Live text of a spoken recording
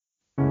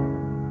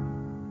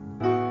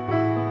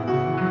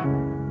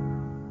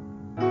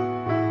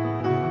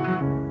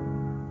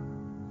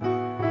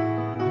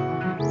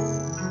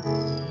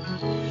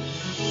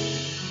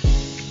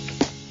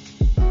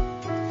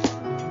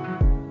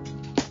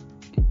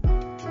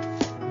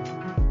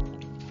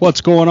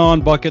What's going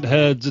on,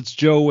 Bucketheads? It's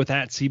Joe with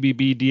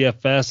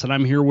 @CBBDFS, and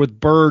I'm here with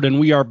Bird, and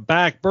we are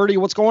back. Birdie,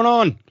 what's going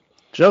on?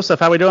 Joseph,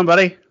 how we doing,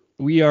 buddy?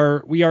 We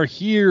are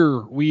here.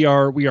 We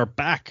are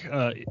back.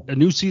 A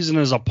new season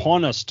is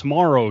upon us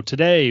tomorrow,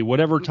 today,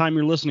 whatever time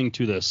you're listening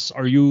to this.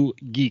 Are you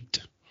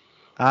geeked?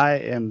 I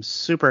am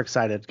super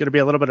excited. It's going to be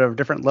a little bit of a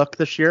different look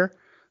this year,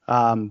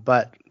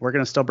 but we're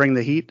going to still bring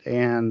the heat,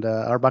 and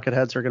our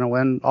Bucketheads are going to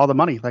win all the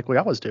money like we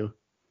always do.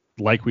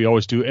 Like we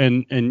always do.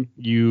 And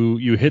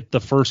you hit the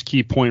first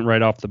key point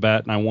right off the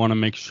bat, and I want to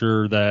make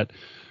sure that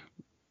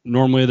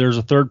normally there's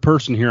a third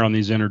person here on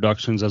these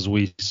introductions as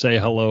we say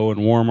hello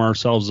and warm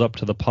ourselves up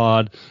to the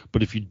pod.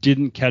 But if you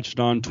didn't catch it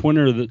on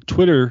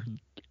Twitter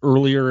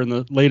later in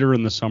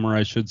the summer,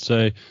 I should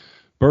say,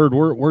 Bird,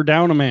 we're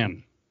down a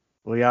man.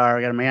 We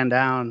got a man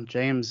down.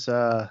 James,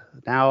 now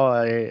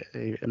a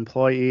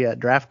employee at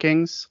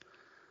DraftKings.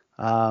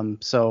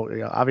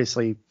 So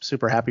obviously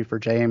super happy for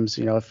James.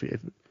 If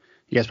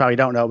you guys probably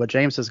don't know, but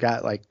James has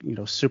got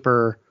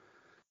super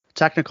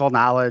technical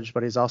knowledge,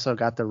 but he's also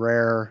got the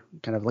rare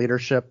kind of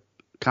leadership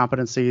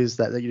competencies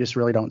that you just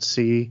really don't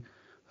see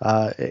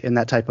in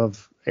that type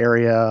of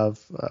area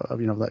of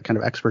that kind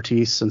of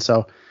expertise. And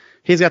so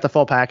he's got the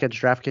full package.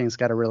 DraftKings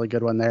got a really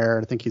good one there.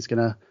 I think he's going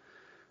to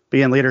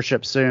be in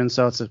leadership soon.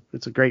 So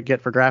it's a great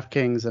get for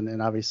DraftKings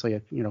and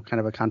obviously kind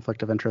of a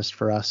conflict of interest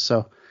for us.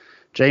 So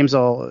James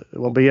will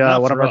be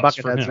one of our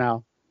Bucketheads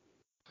now.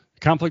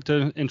 Conflict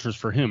of interest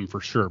for him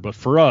for sure, but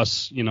for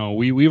us,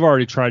 we've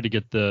already tried to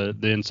get the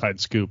inside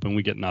scoop and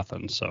we get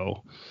nothing.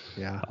 So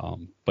yeah,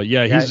 but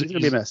he's gonna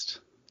be missed.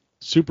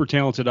 Super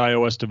talented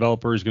iOS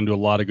developer. He's gonna do a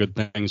lot of good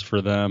things for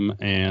them.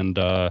 And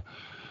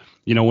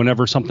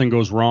whenever something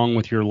goes wrong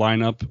with your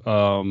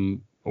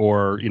lineup,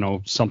 or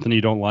something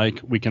you don't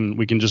like, we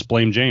can just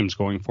blame James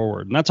going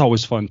forward, and that's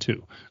always fun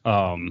too.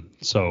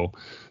 So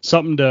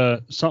something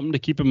to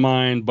keep in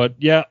mind. But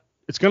yeah.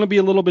 It's going to be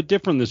a little bit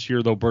different this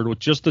year, though, Bird. With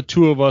just the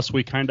two of us,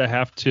 we kind of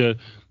have to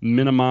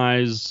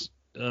minimize.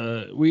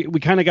 We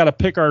kind of got to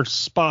pick our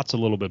spots a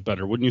little bit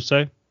better, wouldn't you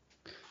say?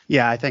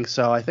 Yeah, I think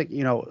so. I think,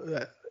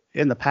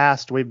 in the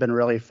past, we've been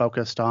really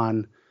focused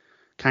on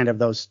kind of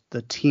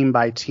the team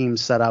by team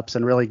setups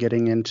and really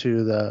getting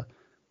into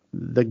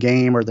the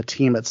game or the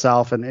team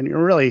itself. And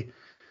really,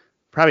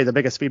 probably the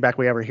biggest feedback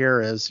we ever hear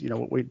is,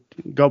 we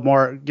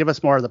give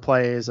us more of the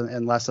plays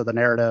and less of the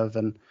narrative.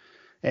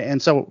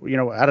 And so,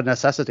 out of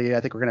necessity, I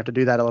think we're going to have to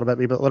do that a little bit,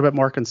 be a little bit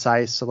more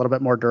concise, a little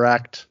bit more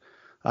direct,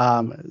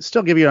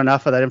 still give you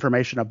enough of that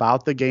information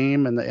about the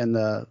game and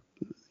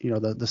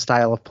the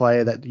style of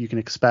play that you can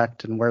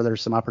expect and where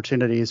there's some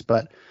opportunities,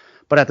 but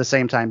at the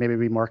same time, maybe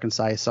be more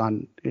concise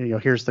on,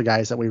 here's the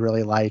guys that we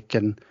really like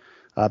and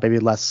maybe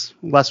less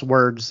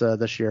words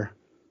this year.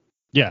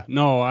 Yeah,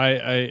 no,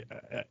 I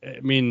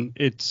mean,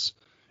 it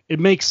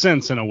makes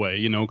sense in a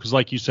way, because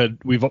like you said,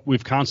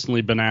 we've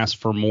constantly been asked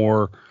for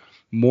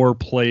more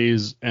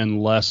plays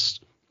and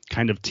less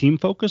kind of team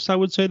focus, I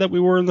would say, that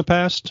we were in the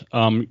past.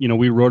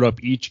 We wrote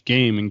up each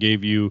game and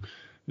gave you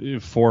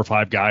 4 or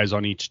 5 guys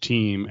on each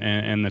team,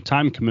 and the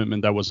time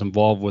commitment that was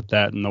involved with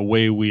that and the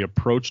way we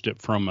approached it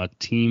from a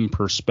team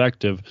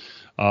perspective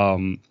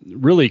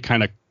really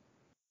kind of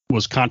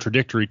was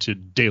contradictory to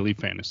daily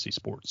fantasy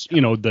sports.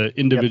 The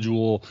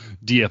individual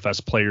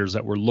DFS players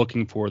that we're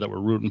looking for, that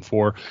we're rooting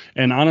for.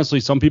 And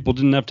honestly, some people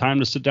didn't have time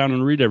to sit down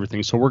and read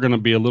everything. So we're going to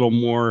be a little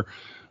more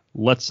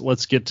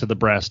let's get to the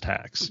brass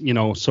tacks,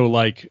 so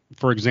like,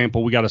 for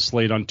example, we got a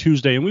slate on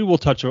Tuesday, and we will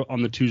touch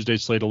on the Tuesday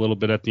slate a little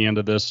bit at the end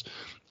of this.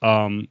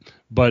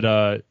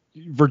 But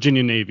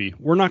Virginia Navy,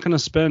 we're not going to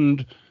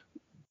spend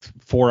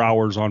 4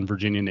 hours on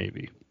Virginia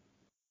Navy.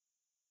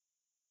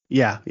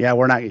 Yeah,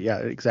 we're not. Yeah,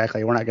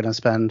 exactly. We're not going to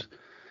spend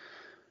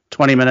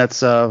 20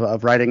 minutes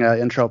of writing an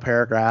intro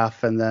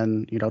paragraph and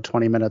then,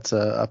 20 minutes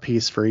a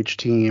piece for each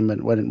team.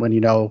 And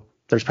when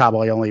there's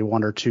probably only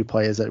 1 or 2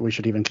 plays that we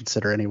should even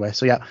consider anyway.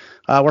 So yeah,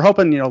 we're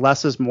hoping,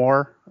 less is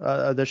more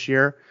this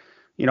year,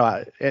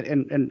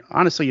 and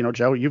honestly,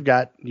 Joe, you've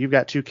got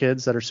 2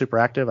 kids that are super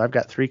active. I've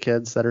got 3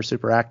 kids that are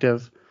super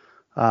active.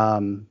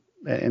 And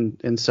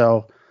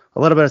so a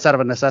little bit is out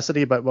of a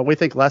necessity, but when we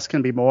think less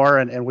can be more,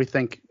 and we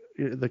think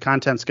the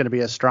content's going to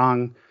be as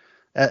strong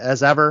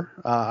as ever.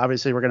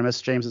 Obviously we're going to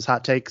miss James's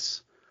hot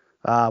takes.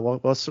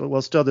 We'll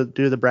still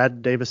do the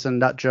Brad Davison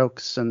nut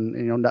jokes and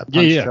nut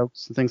punch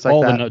jokes and things like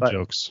all that. All the nut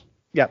jokes.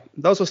 Yeah,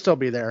 those will still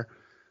be there.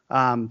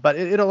 But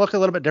it'll look a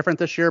little bit different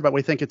this year. But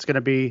we think it's going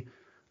to be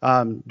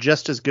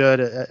just as good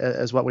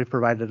as what we've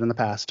provided in the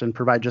past, and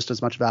provide just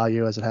as much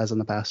value as it has in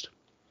the past.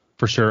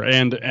 For sure.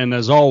 And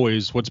as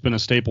always, what's been a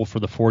staple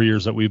for the 4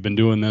 years that we've been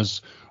doing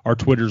this, our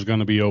Twitter's going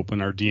to be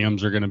open. Our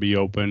DMs are going to be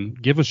open.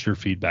 Give us your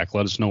feedback.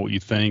 Let us know what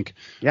you think.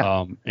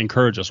 Yeah.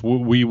 Encourage us.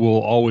 We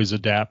will always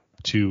adapt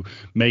to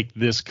make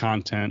this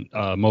content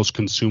most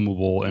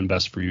consumable and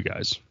best for you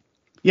guys.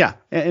 Yeah,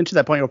 and to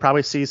that point, you'll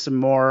probably see some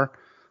more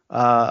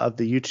of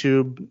the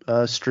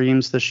YouTube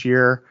streams this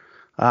year.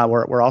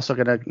 We're also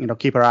going to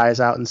keep our eyes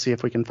out and see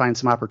if we can find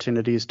some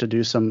opportunities to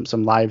do some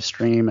live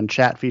stream and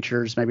chat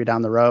features maybe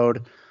down the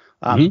road.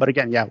 But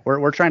again, yeah,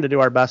 we're trying to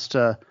do our best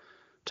to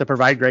to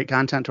provide great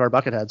content to our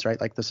Bucketheads, right?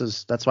 Like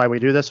that's why we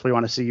do this. We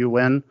want to see you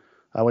win.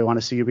 We want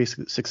to see you be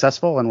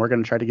successful, and we're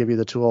going to try to give you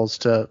the tools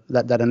to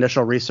that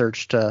initial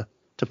research to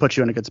put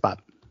you in a good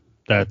spot.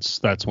 That's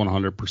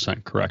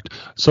 100% correct.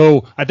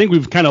 So I think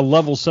we've kind of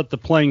level set the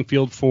playing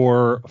field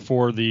for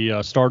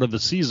the start of the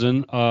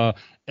season.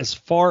 As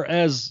far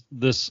as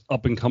this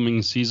up and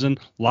coming season,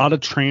 a lot of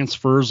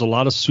transfers, a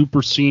lot of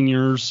super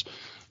seniors.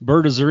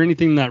 Bert, is there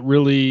anything that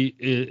really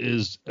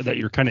is that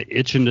you're kind of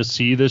itching to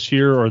see this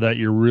year, or that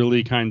you're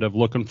really kind of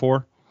looking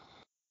for?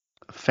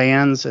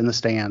 Fans in the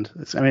stand.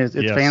 It's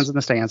yes. Fans in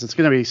the stands. It's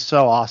going to be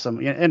so awesome.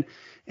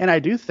 And I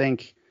do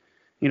think,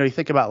 you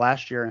think about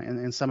last year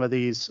and some of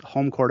these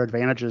home court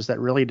advantages that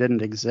really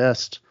didn't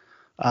exist,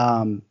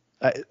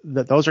 that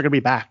those are going to be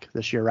back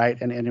this year,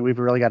 right? And we've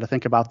really got to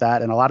think about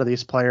that. And a lot of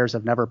these players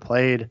have never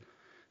played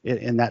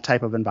in that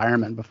type of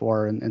environment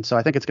before. And so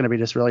I think it's going to be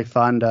just really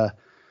fun to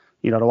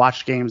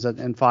watch games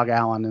in Fog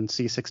Allen and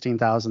see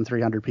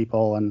 16,300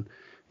 people and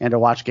to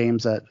watch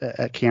games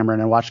at Cameron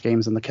and watch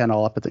games in the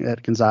Kennel up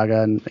at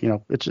Gonzaga. And,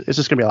 it's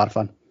just going to be a lot of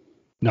fun.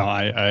 No,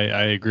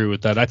 I agree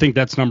with that. I think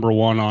that's number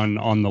one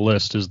on the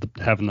list is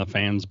having the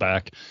fans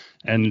back.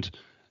 And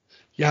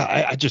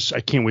yeah,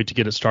 I can't wait to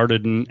get it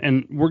started.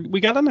 And we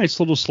got a nice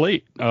little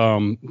slate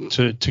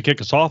to kick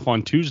us off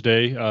on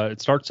Tuesday.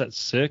 It starts at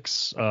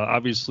 6.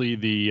 Obviously,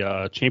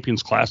 the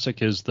Champions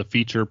Classic is the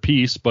feature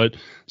piece, but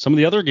some of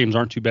the other games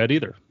aren't too bad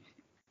either.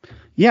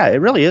 Yeah, it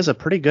really is a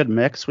pretty good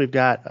mix. We've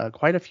got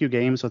quite a few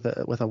games with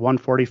a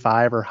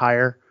 145 or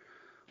higher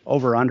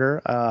over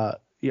under.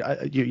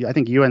 I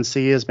think UNC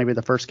is maybe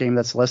the first game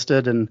that's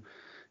listed, and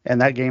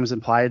that game's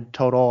implied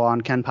total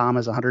on Ken Pom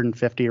is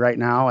 150 right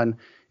now, and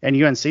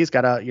UNC's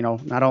got a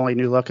not only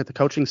new look at the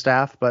coaching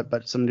staff,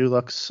 but some new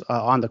looks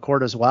on the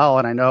court as well.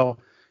 And I know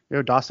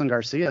Dawson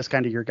Garcia is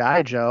kind of your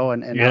guy, Joe,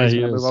 and now he's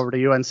going to move over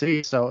to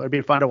UNC, so it'd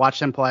be fun to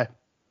watch him play.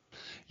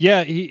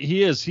 Yeah,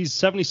 he is. He's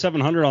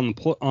 7,700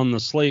 on the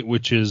slate,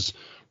 which is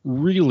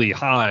really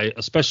high,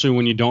 especially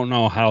when you don't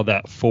know how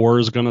that 4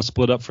 is going to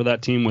split up for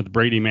that team with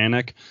Brady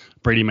Manick.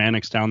 Brady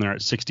Manick's down there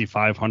at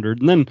 6,500.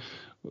 And then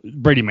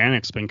Brady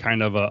Manick's been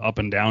kind of a up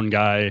and down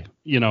guy,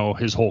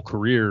 his whole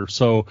career.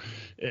 So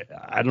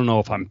I don't know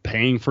if I'm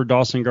paying for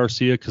Dawson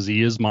Garcia because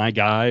he is my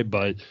guy,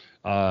 but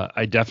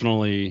I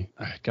definitely,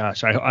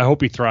 I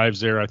hope he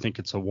thrives there. I think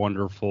it's a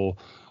wonderful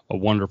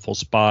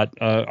spot.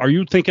 Are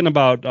you thinking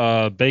about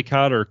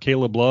Bacot or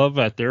Caleb Love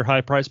at their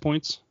high price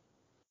points?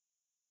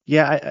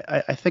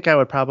 Yeah, I think I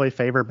would probably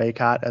favor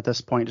Bacot at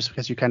this point just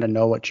because you kind of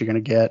know what you're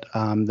going to get.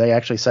 They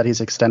actually said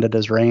he's extended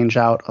his range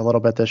out a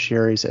little bit this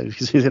year. He's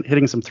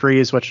hitting some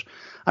threes, which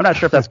I'm not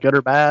sure if that's good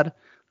or bad.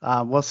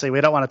 We'll see. We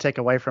don't want to take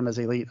away from his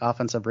elite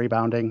offensive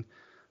rebounding.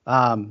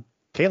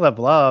 Caleb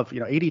Love,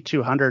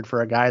 8,200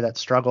 for a guy that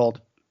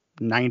struggled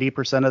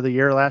 90% of the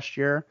year last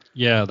year.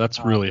 Yeah, that's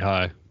really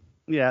high.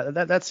 Yeah,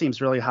 that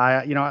seems really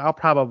high. I'll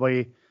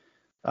probably,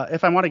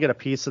 if I want to get a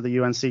piece of the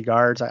UNC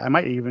guards, I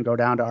might even go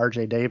down to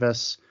RJ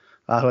Davis,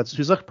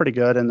 who's looked pretty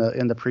good in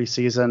the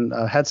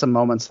preseason. Had some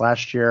moments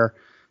last year,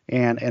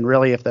 and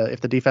really, if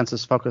the defense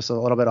is focused a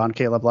little bit on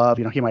Caleb Love,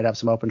 he might have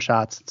some open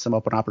shots, some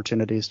open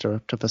opportunities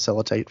to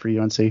facilitate for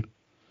UNC.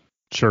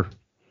 Sure.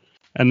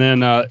 And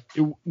then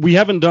we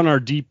haven't done our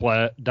deep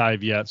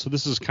dive yet, so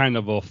this is kind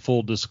of a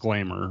full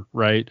disclaimer,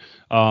 right?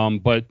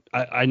 But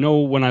I know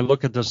when I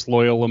look at this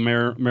Loyola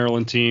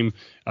Maryland team,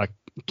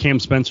 Cam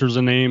Spencer's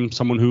a name,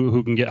 someone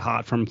who can get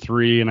hot from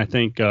 3, and I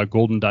think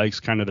Golden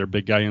Dyke's kind of their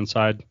big guy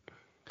inside.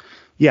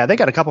 Yeah, they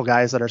got a couple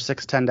guys that are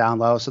 6'10" down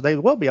low, so they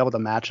will be able to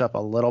match up a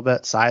little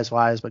bit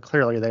size-wise, but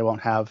clearly they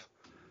won't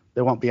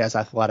be as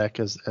athletic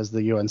as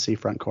the UNC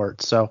front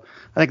court. So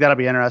I think that'll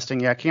be interesting.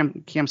 Yeah,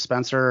 Cam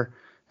Spencer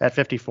at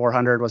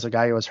 5,400 was a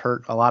guy who was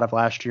hurt a lot of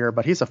last year,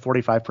 but he's a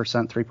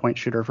 45% three-point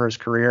shooter for his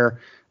career,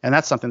 and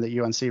that's something that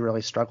UNC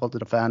really struggled to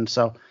defend.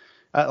 So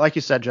like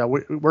you said, Joe,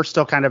 we're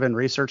still kind of in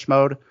research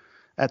mode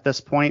at this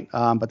point,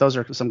 but those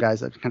are some guys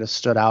that kind of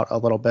stood out a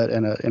little bit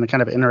in a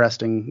kind of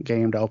interesting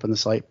game to open the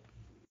slate.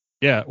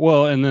 Yeah,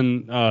 well, and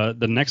then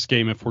the next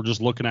game, if we're just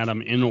looking at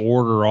them in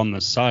order on the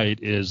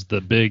site, is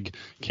the big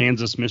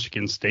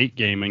Kansas-Michigan State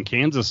game, and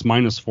Kansas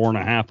minus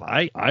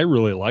 4.5. I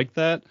really like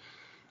that.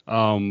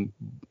 You're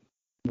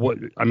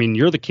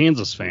the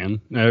Kansas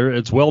fan.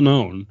 It's well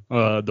known.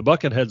 The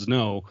Bucketheads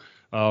know.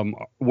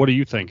 What are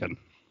you thinking?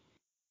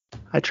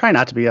 I try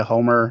not to be a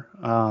homer,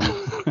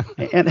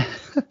 and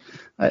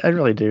I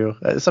really do.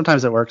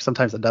 Sometimes it works,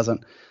 sometimes it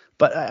doesn't.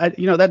 But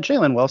that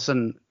Jalen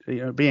Wilson,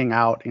 being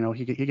out, he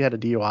had a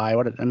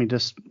DUI.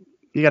 Just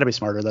you got to be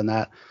smarter than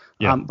that.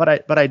 Yeah.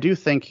 But I do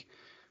think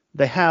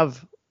they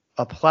have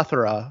a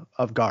plethora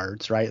of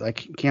guards, right?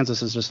 Like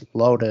Kansas is just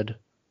loaded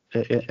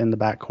in the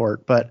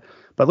backcourt, but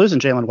losing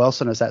Jalen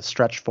Wilson as that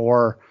stretch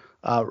 4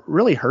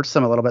 really hurts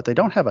them a little bit. They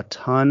don't have a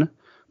ton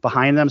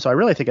behind them, so I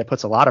really think it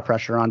puts a lot of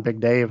pressure on Big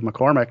Dave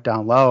McCormick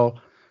down low,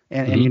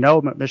 and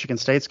Michigan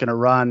State's going to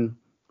run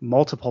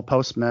multiple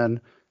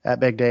postmen at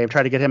Big Dave,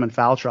 try to get him in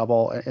foul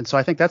trouble, and so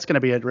I think that's going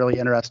to be a really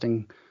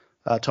interesting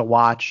to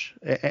watch.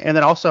 And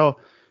then also,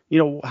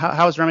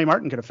 how is Remy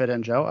Martin going to fit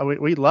in, Joe?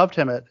 We loved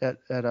him at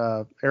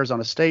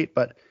Arizona State,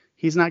 but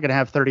he's not going to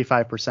have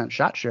 35%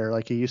 shot share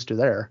like he used to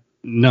there.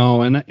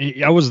 No, and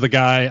I was the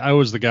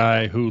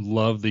guy who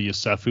loved the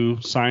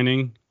Yusefu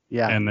signing.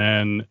 Yeah. And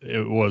then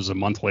it was a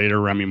month later,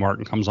 Remy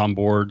Martin comes on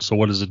board. So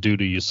what does it do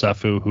to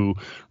Yusefu, who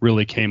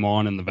really came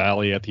on in the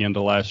Valley at the end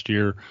of last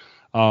year?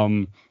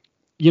 But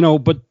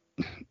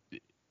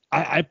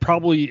I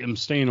probably am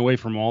staying away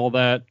from all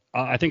that.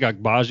 I think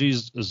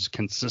Agbaji's as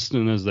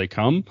consistent as they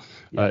come.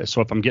 Yeah.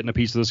 So if I'm getting a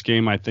piece of this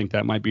game, I think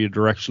that might be a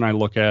direction I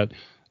look at.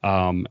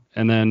 And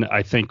then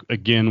I think,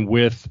 again,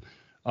 with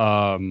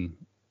Jalen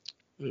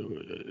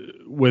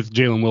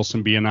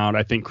Wilson being out,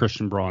 I think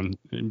Christian Braun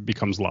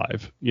becomes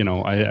live.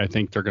 I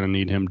think they're going to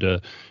need him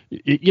to,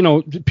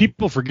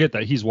 people forget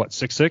that he's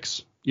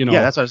 6'6". Yeah,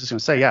 that's what I was just going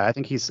to say. Yeah, I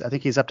think he's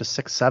up to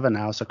 6'7"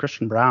 now. So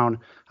Christian Braun,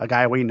 a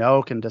guy we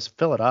know can just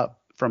fill it up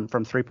from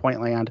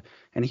 3-point land,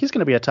 and he's going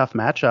to be a tough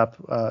matchup,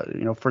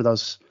 for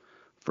those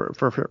for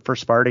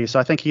Sparty. So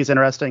I think he's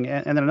interesting.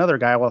 And then another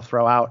guy we'll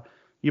throw out.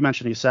 You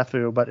mentioned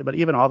Yusefu, but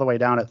even all the way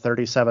down at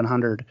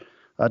 3,700,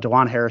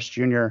 DeJuan Harris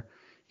Jr.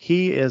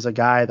 He is a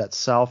guy that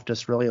Self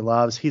just really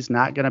loves. He's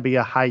not going to be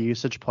a high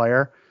usage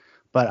player,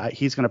 but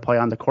he's going to play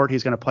on the court.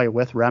 He's going to play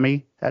with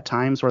Remy at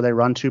times where they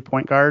run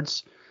 2-point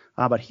guards.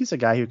 But he's a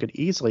guy who could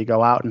easily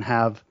go out and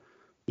have,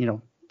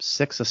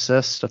 6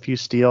 assists, a few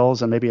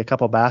steals, and maybe a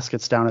couple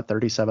baskets down at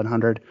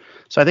 3,700.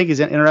 So I think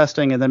he's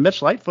interesting. And then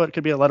Mitch Lightfoot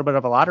could be a little bit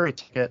of a lottery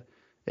ticket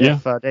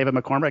if David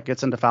McCormick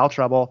gets into foul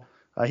trouble.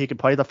 He can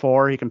play the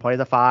 4, he can play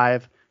the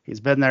 5. He's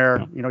been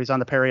there. Yeah. He's on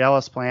the Perry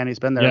Ellis plan. He's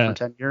been there for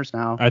 10 years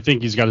now. I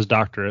think he's got his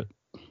doctorate.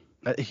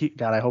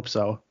 God, I hope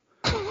so.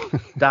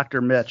 Dr.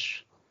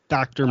 Mitch.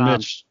 Dr.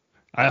 Mitch.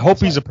 I hope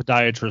he's a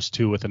podiatrist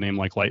too with a name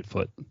like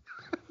Lightfoot.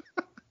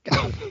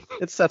 God,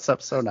 it sets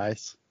up so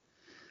nice.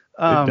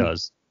 It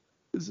does.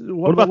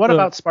 What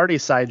about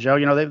Sparty's side,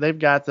 Joe? They've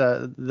got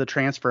the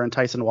transfer in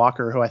Tyson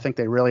Walker, who I think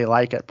they really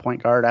like at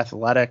point guard,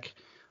 athletic.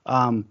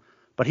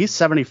 But he's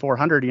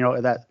 7,400.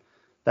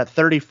 That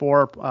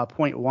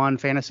 34.1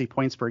 fantasy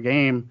points per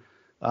game.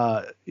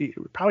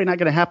 Probably not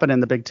going to happen in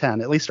the Big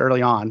Ten, at least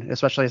early on,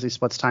 especially as he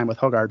splits time with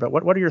Hoggard. But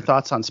what are your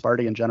thoughts on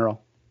Sparty in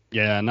general?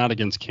 Yeah, not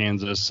against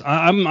Kansas.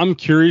 I'm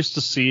curious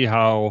to see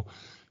how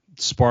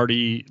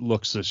Sparty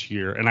looks this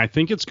year, and I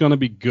think it's going to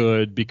be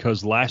good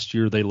because last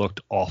year they looked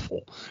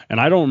awful, and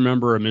I don't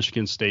remember a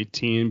Michigan State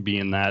team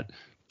being that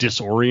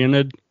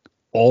disoriented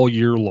all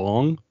year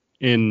long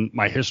in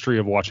my history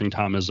of watching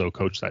Tom Izzo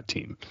coach that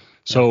team.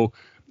 So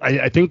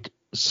I think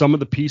some of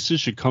the pieces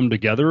should come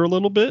together a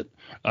little bit.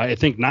 I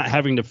think not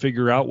having to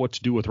figure out what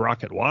to do with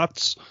Rocket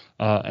Watts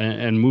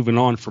and moving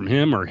on from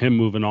him or him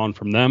moving on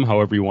from them,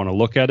 however you want to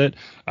look at it,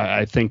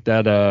 I think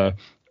that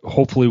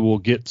hopefully we'll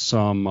get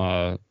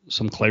some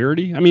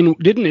clarity. I mean,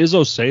 didn't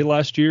Izzo say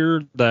last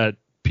year that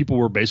people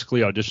were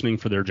basically auditioning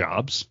for their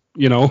jobs?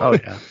 Oh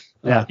yeah,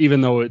 yeah. Even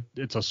though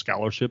it's a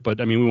scholarship,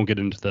 but I mean, we won't get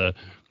into the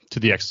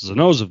X's and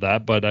O's of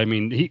that. But I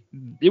mean,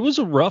 it was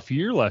a rough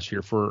year last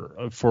year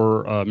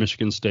for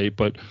Michigan State.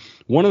 But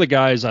one of the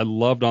guys I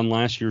loved on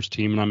last year's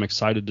team, and I'm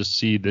excited to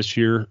see this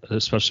year,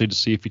 especially to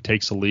see if he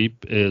takes a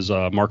leap, is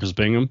Marcus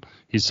Bingham.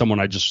 He's someone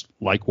I just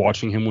like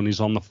watching him when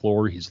he's on the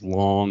floor. He's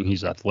long,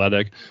 he's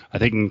athletic. I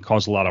think he can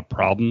cause a lot of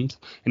problems.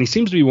 And he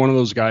seems to be one of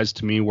those guys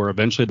to me where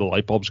eventually the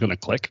light bulb's going to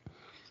click.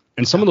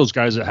 And some of those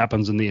guys, it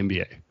happens in the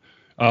NBA.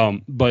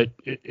 But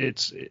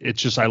it's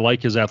just I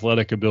like his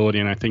athletic ability,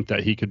 and I think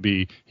that he could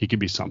be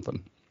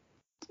something.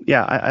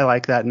 Yeah, I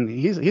like that, and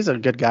he's a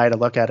good guy to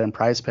look at in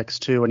Prize Picks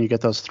too. When you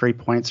get those 3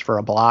 points for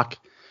a block,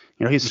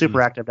 he's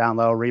super active down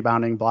low,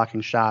 rebounding,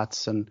 blocking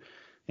shots, and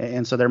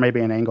so there may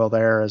be an angle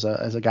there as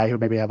a guy who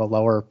maybe have a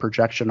lower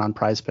projection on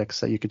Prize Picks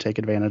that you could take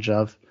advantage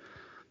of.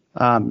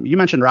 You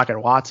mentioned Rocket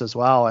Watts as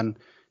well, and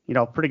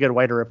pretty good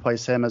way to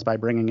replace him is by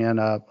bringing in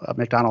a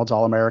McDonald's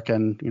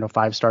All-American,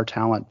 5-star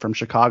talent from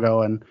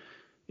Chicago and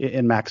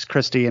in Max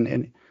Christie.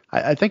 And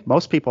I think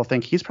most people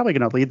think he's probably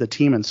going to lead the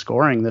team in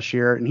scoring this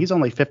year. And he's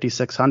only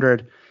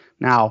 5,600.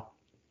 Now,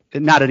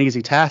 not an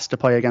easy task to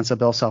play against a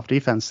Bill Self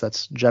defense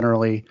that's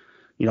generally,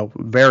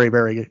 very,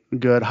 very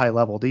good high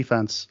level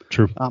defense.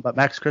 True. But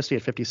Max Christie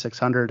at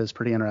 5,600 is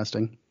pretty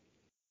interesting.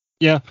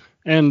 Yeah.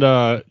 And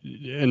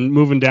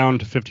moving down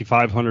to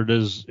 5,500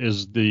 is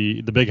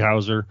the Big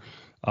Hauser.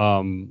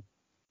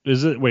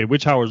 Is it? Wait,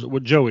 which Hauser?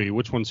 Joey?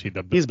 Which one's he?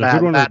 He's the bad,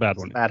 good one or the bad, bad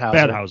one?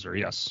 Bad Hauser.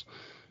 Yes.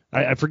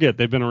 I forget.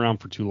 They've been around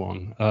for too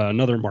long.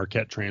 Another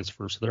Marquette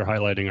transfer, so they're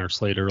highlighting our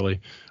slate early.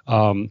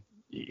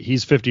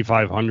 He's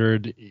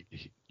 5,500.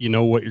 You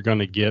know what you're going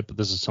to get, but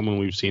this is someone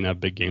we've seen have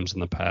big games in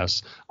the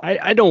past.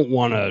 I don't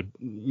want to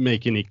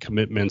make any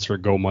commitments or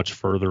go much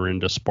further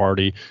into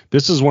Sparty.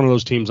 This is one of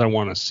those teams I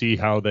want to see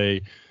how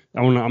they –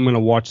 I'm going to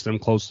watch them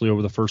closely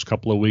over the first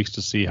couple of weeks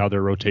to see how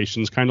their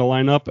rotations kind of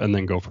line up and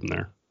then go from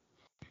there.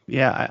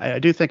 Yeah, I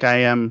do think I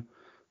am –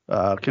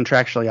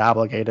 contractually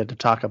obligated to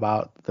talk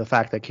about the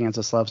fact that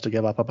Kansas loves to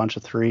give up a bunch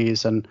of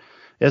threes, and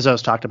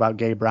Izzo's talked about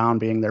Gabe Brown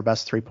being their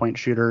best 3-point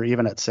shooter,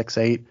 even at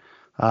 6'8",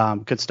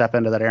 could step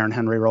into that Aaron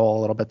Henry role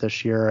a little bit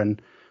this year,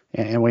 and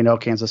and we know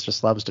Kansas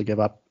just loves to give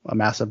up a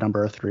massive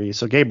number of threes.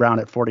 So Gabe Brown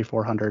at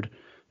 4,400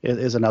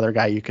 is another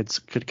guy you could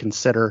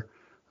consider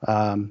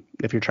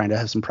if you're trying to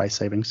have some price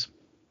savings.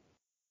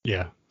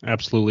 Yeah,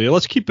 absolutely.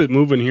 Let's keep it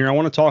moving here. I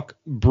want to talk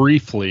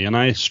briefly, and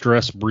I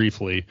stress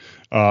briefly,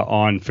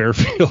 on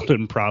Fairfield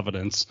and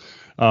Providence.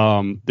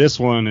 This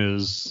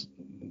one's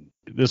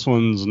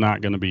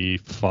not going to be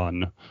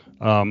fun.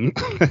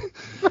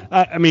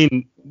 I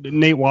mean,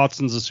 Nate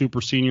Watson's a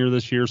super senior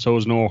this year, so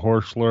is Noah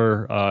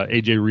Horschler.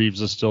 AJ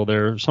Reeves is still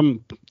there.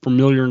 Some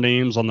familiar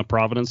names on the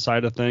Providence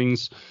side of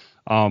things.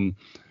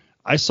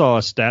 I saw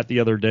a stat the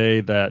other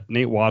day that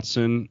Nate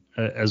Watson,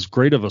 as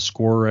great of a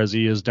scorer as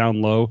he is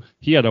down low,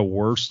 he had a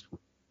worse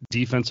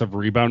defensive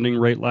rebounding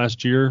rate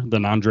last year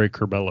than Andre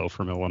Curbelo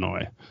from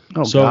Illinois.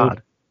 Oh, so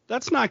God.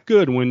 That's not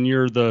good when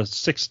you're the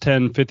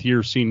 6'10",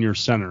 fifth-year senior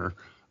center.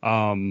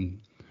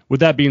 With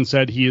that being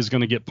said, he is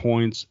going to get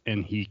points,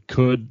 and he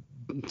could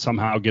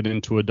somehow get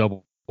into a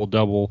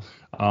double-double.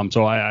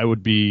 So I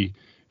would be,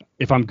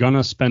 if I'm going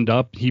to spend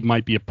up, he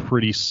might be a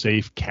pretty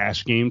safe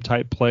cash game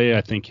type play.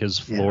 I think his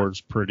floor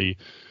is pretty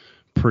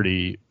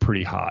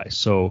high.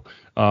 So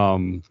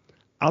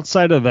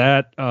outside of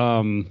that,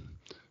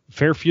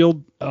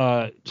 Fairfield,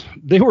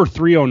 they were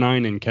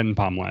 309 in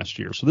KenPom last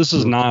year. So this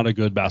is not a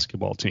good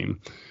basketball team.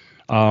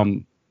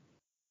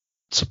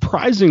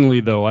 Surprisingly,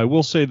 though, I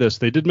will say this: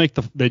 they did make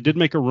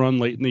a run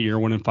late in the year,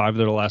 winning 5 of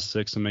their last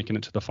 6 and making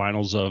it to the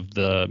finals of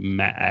the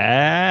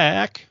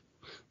MAC,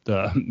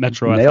 the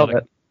Metro Nailed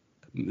Athletic.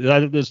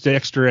 That's the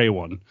extra A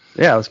one.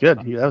 Yeah, it was good.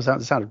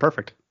 That sounded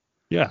perfect.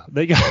 Yeah,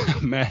 they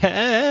got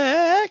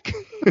MAC.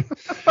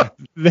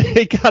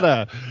 they got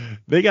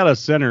a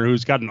center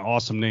who's got an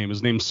awesome name.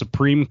 His name's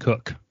Supreme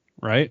Cook,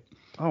 right?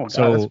 Oh, God,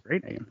 so that's a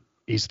great name.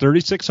 He's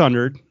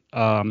 3,600.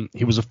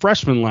 He was a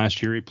freshman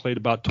last year. He played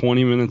about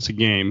 20 minutes a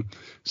game,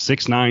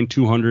 6'9",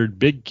 200,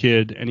 big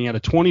kid, and he had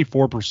a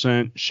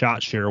 24%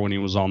 shot share when he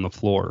was on the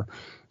floor.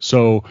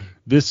 So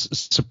this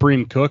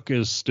Supreme Cook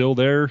is still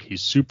there.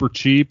 He's super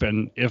cheap,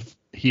 and if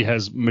he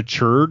has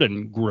matured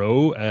and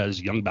grow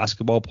as young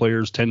basketball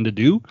players tend to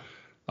do,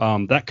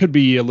 that could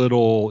be a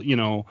little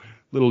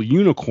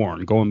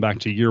unicorn going back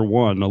to year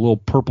one, a little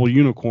purple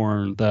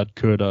unicorn that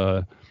could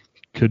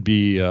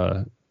be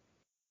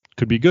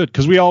good,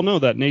 because we all know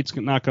that Nate's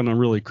not going to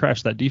really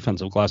crash that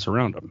defensive glass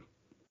around him.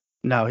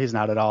 No, he's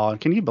not at all. And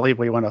can you believe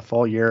we went a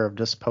full year of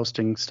just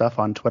posting stuff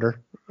on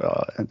Twitter?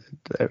 Oh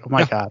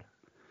my God,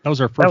 that was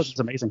our first. That was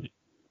amazing.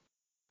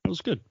 It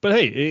was good, but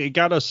hey, it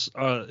got us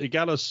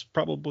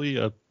probably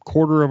a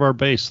quarter of our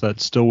base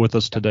that's still with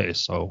us today.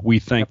 So we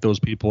thank those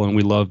people, and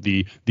we love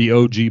the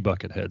OG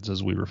bucketheads,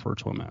 as we refer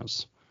to them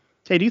as.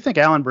 Hey, do you think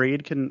Alan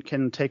Breed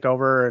can take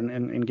over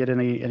and get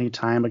any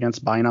time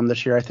against Bynum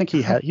this year? I think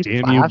he had.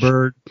 Damn you,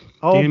 Bird.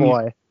 Oh, Damn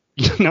boy.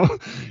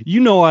 You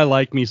know I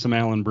like me some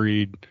Alan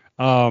Breed.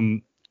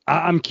 I'm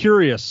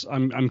curious.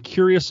 I'm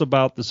curious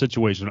about the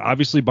situation.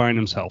 Obviously,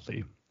 Bynum's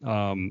healthy.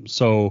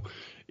 So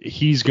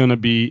he's going to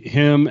be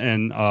him,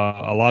 and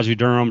Elijah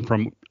Durham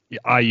from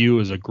IU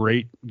is a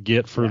great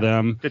get for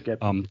them. Good get.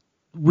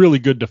 Really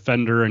good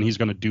defender, and he's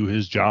going to do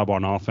his job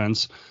on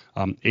offense.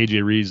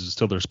 AJ Reeves is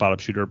still their spot-up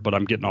shooter, but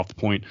I'm getting off the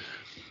point.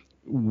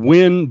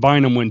 When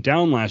Bynum went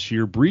down last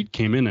year, Breed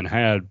came in and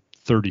had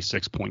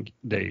 36-point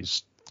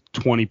days,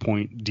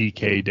 20-point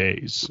DK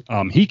days.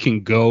 He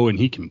can go and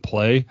he can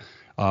play.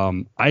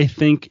 I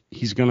think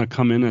he's going to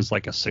come in as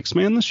like a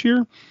six-man this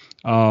year.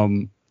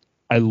 I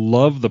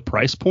love the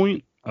price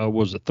point.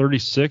 Was it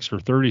 36 or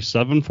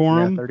 37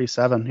 for him? Yeah,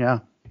 37, yeah.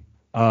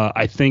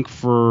 I think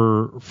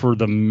for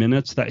the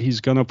minutes that he's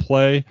going to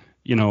play,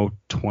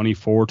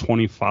 24,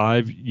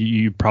 25,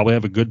 you probably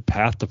have a good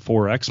path to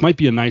 4X. Might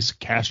be a nice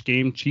cash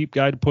game, cheap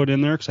guy to put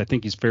in there because I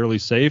think he's fairly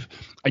safe.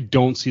 I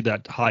don't see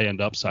that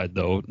high-end upside,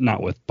 though,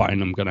 not with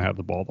Bynum going to have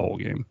the ball the whole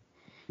game.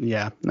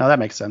 Yeah, no, that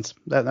makes sense.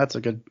 That's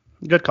a good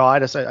call.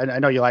 I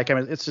know you like him.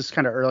 It's just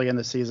kind of early in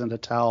the season to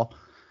tell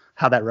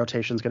how that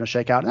rotation is going to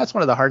shake out. And that's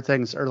one of the hard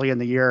things early in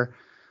the year.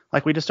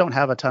 Like, we just don't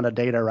have a ton of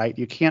data, right?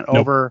 You can't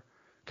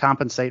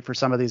overcompensate for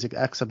some of these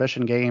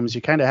exhibition games.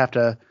 You kind of have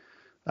to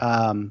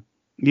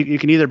you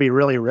can either be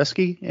really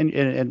risky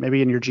in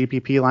maybe in your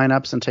GPP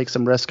lineups and take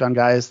some risk on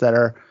guys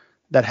that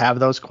have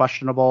those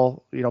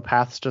questionable,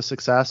 paths to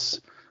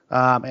success.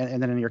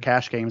 And then in your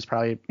cash games,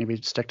 probably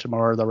maybe stick to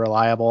more of the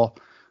reliable,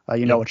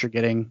 know what you're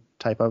getting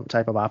type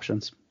of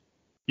options.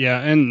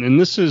 Yeah, and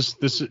this is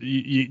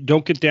you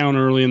don't get down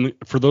early.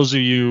 For those of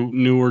you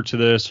newer to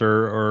this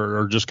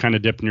or just kind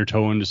of dipping your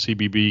toe into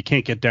CBB, you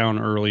can't get down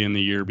early in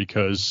the year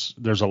because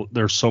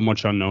there's so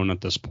much unknown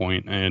at this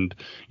point. And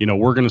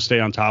we're going to stay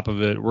on top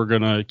of it. We're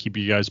going to keep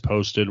you guys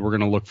posted. We're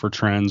going to look for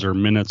trends or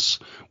minutes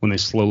when they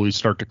slowly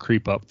start to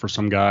creep up for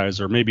some guys,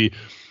 or maybe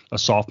a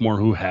sophomore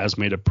who has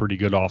made a pretty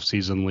good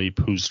offseason leap,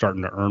 who's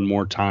starting to earn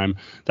more time.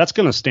 That's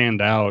going to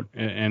stand out,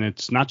 and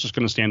it's not just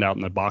going to stand out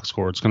in the box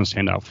score. It's going to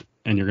stand out,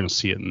 and you're going to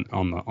see it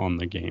on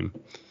the game.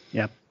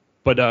 Yeah.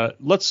 But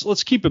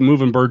let's keep it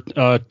moving, Bert.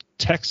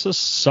 Texas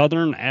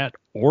Southern at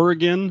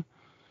Oregon.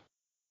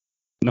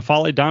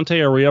 N'Faly Dante,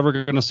 are we ever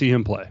going to see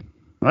him play?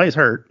 Well, he's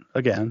hurt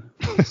again,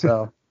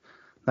 so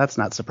that's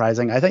not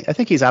surprising. I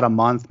think he's out a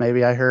month,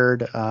 maybe I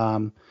heard,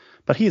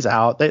 but he's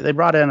out. They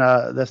brought in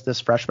this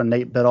freshman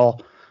Nate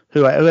Biddle,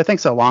 who I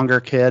think's a longer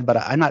kid, but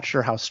I'm not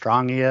sure how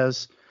strong he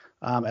is.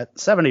 At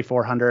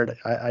 7,400,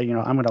 I'm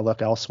going to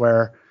look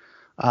elsewhere.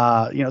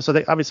 So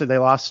they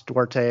lost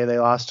Duarte, they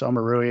lost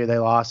Omarui, they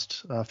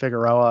lost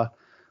Figueroa.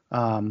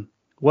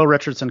 Will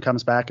Richardson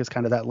comes back as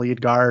kind of that lead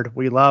guard.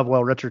 We love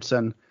Will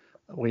Richardson.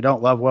 We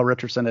don't love Will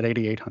Richardson at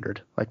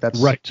 8,800. Like that's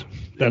right.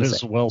 That insane.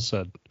 is well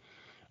said.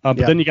 But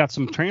then you got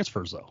some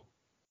transfers though.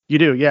 You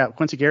do, yeah.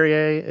 Quincy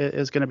Guerrier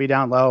is going to be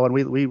down low, and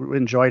we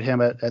enjoyed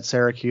him at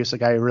Syracuse. A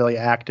guy really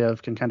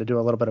active, can kind of do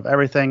a little bit of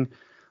everything.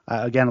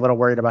 Again, a little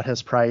worried about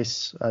his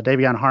price.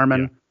 Davion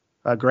Harmon,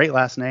 great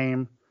last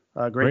name,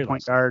 great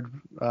point guard.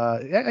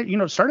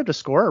 Started to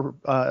score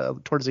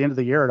towards the end of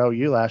the year at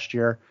OU last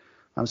year.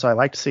 So I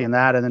liked seeing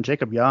that. And then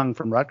Jacob Young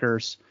from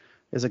Rutgers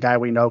is a guy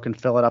we know can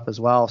fill it up as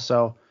well.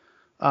 So,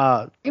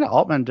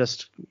 Altman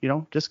just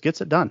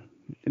gets it done.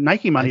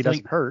 Nike money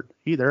doesn't hurt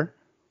either.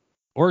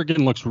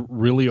 Oregon looks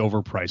really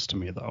overpriced to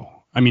me, though.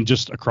 I mean,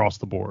 just across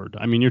the board.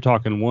 I mean, you're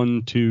talking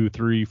 1, 2,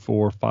 3,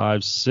 4,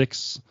 5,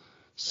 6,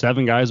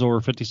 7 guys over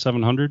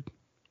 5,700.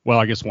 Well,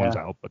 I guess one's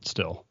out, but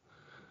still,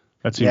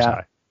 that seems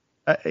high.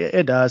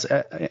 It does.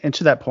 And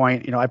to that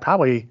point, I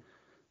probably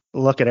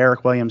look at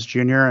Eric Williams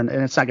Jr. and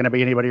it's not going to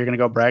be anybody you're going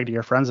to go brag to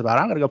your friends about.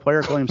 I'm going to go play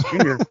Eric Williams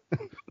Jr.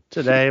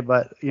 today,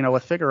 but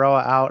with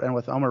Figueroa out and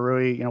with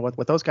Omarui,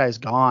 with those guys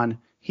gone,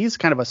 he's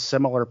kind of a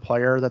similar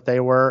player that they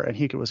were, and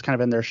he was kind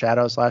of in their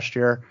shadows last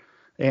year.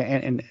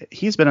 And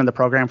he's been in the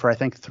program for I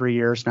think 3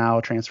 years now,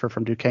 a transfer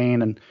from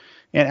Duquesne, and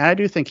I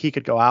do think he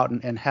could go out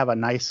and have a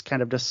nice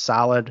kind of just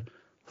solid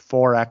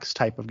 4X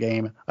type of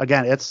game.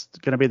 Again, it's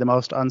going to be the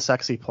most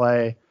unsexy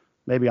play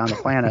maybe on the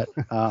planet,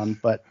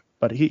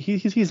 but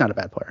he's not a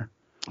bad player.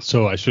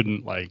 So I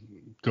shouldn't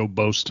go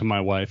boast to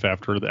my wife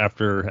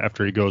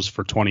after he goes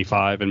for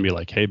 25 and be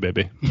like, hey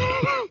baby,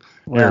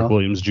 Eric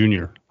Williams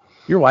Jr.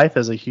 Your wife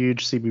is a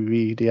huge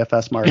CBB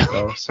DFS mark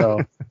though, so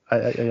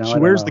she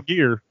wears the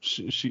gear.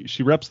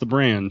 She reps the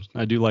brand.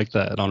 I do like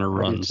that on her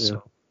runs.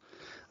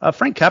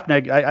 Frank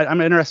Kepnig,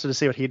 I'm interested to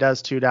see what he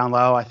does too down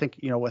low. I think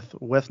with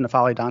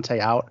N'Faly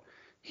Dante out,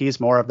 he's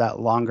more of that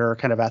longer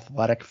kind of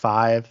athletic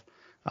 5.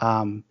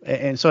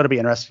 And so it'll be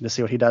interesting to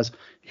see what he does.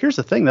 Here's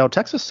the thing though,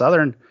 Texas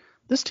Southern,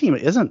 this team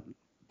isn't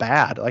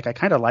bad. I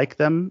kind of like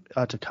them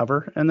to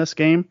cover in this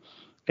game.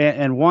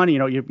 And one,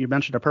 you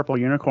mentioned a purple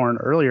unicorn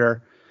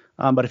earlier,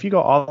 but if you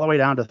go all the way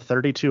down to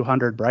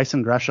 3,200,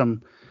 Bryson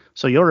Gresham,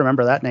 so you'll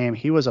remember that name.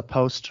 He was a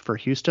post for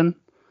Houston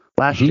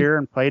last year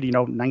and played,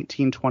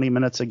 19, 20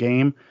 minutes a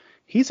game.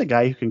 He's a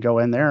guy who can go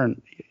in there,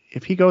 and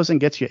if he goes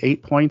and gets you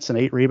 8 points and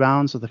 8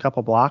 rebounds with a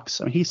couple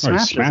blocks, I mean, he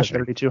smashes at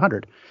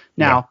 3,200.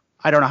 Now,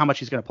 I don't know how much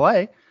he's going to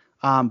play,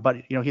 but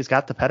he's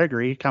got the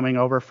pedigree coming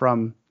over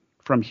from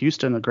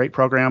Houston, a great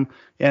program,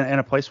 and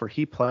a place where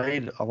he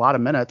played a lot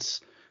of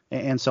minutes.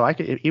 And so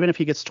even if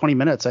he gets 20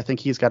 minutes, I think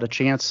he's got a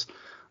chance,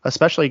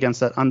 especially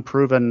against that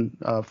unproven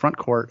front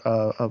court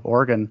of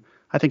Oregon.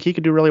 I think he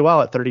could do really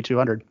well at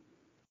 3,200.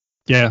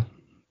 Yeah.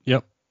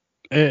 Yep.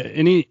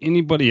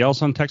 Anybody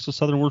else on Texas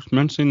Southern worth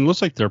mentioning?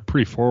 Looks like they're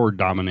pretty forward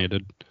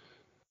dominated,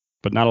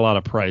 but not a lot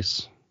of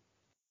price.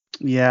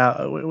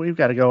 Yeah, we've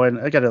got to go in.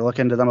 I got to look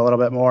into them a little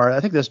bit more. I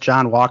think this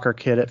John Walker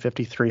kid at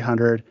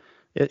 5,300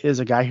 is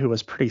a guy who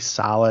was pretty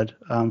solid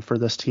for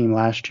this team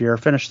last year.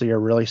 Finished the year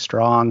really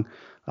strong.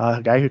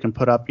 A guy who can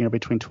put up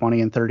between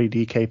 20 and 30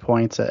 DK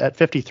points at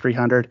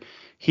 5,300.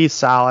 He's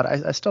solid.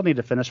 I still need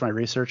to finish my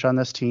research on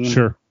this team.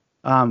 Sure.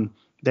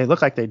 They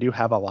look like they do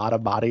have a lot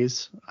of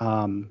bodies,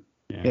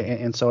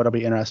 and so it'll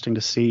be interesting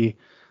to see.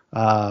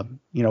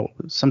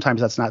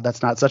 Sometimes that's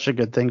not such a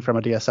good thing from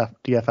a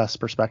DFS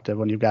perspective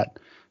when you've got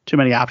too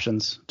many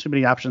options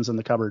in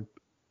the cupboard.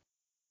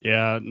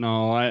 Yeah,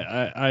 no,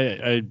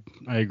 I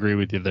agree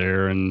with you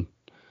there, and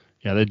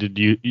they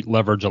did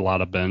leverage a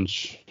lot of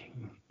bench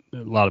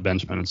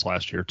minutes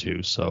last year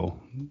too. So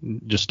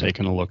just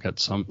taking a look at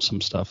some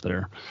stuff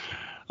there.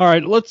 All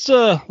right, let's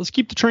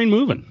keep the train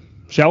moving,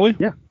 shall we?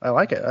 Yeah, I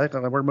like it. I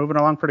think we're moving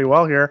along pretty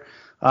well here.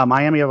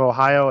 Miami of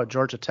Ohio at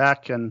Georgia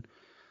Tech, and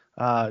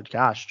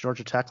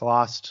Georgia Tech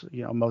lost.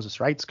 Moses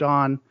Wright's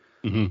gone.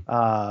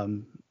 Mm-hmm.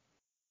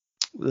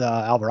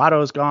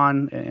 Alvarado's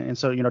gone, and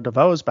so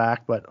DeVoe's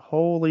back, but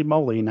holy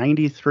moly,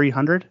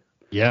 9,300.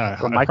 Yeah,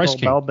 Michael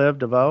Bell-Biv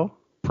DeVoe.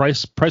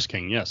 Price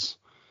King, yes.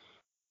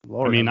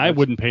 Lord, I mean, I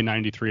wouldn't pay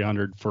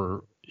 9,300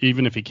 for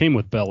even if he came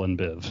with Bell and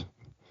Biv.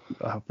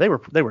 They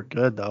were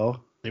good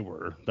though. They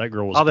were. That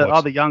girl was.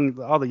 All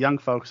the young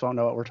folks won't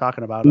know what we're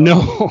talking about.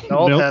 No, the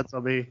old heads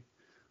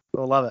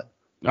will love it.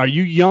 Are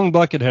you young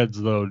bucketheads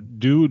though?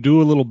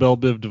 Do a little Bell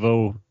Biv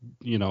DeVoe,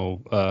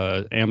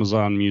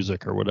 Amazon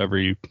Music or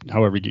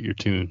however you get your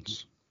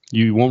tunes.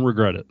 You won't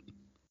regret it.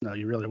 No,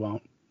 you really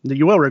won't.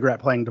 You will regret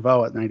playing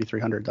DeVoe at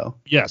 9,300 though.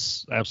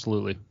 Yes,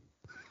 absolutely.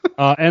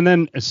 And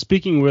then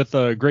speaking with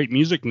great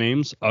music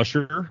names,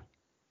 Usher.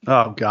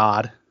 Oh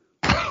God.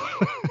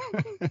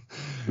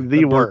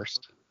 The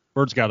worst.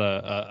 Bird's got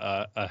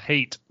a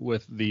hate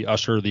with the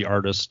Usher, the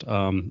artist.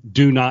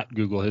 Do not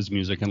Google his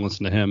music and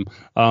listen to him.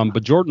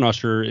 But Jordan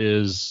Usher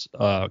is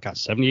got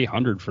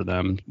 7,800 for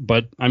them.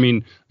 But I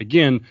mean,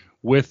 again,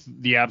 with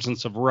the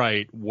absence of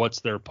Wright, what's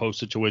their post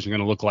situation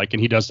going to look like?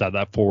 And he does have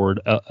that forward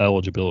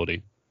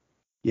eligibility.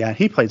 Yeah,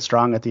 he played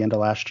strong at the end of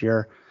last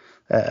year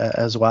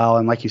as well.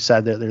 And like you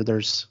said,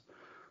 there's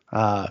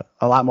a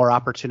lot more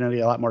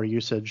opportunity, a lot more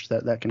usage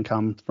that can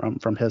come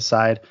from his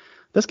side.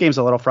 This game's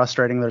a little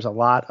frustrating. There's a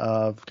lot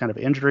of kind of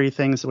injury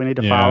things that we need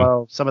to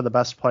follow. Some of the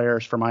best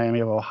players for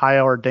Miami of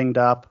Ohio are dinged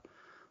up.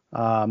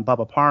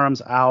 Bubba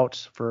Parham's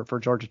out for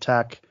Georgia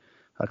Tech.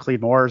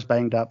 Cleve Moore's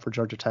banged up for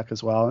Georgia Tech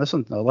as well. And this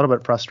one's a little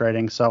bit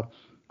frustrating. So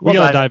we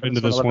got to dive into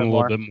this one a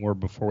little bit more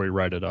before we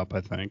write it up,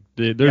 I think.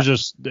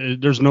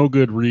 There's no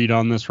good read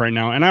on this right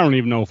now. And I don't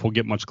even know if we'll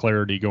get much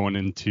clarity going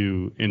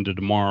into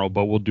tomorrow,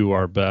 but we'll do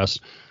our best.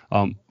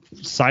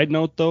 Side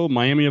note, though,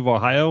 Miami of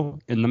Ohio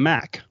in the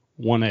MAC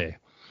 1A.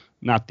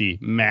 Not the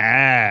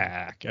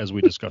MAC, as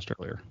we discussed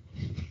earlier.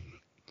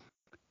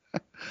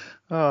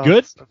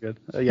 Good? So good.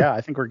 Yeah, I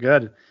think we're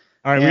good.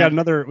 All right,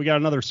 we got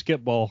another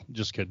skip ball.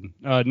 Just kidding.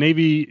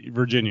 Navy,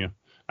 Virginia.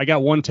 I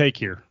got one take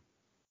here.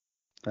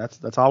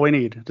 That's all we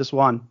need. Just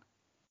one.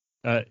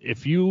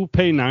 If you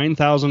pay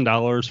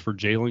 $9,000 for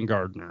Jalen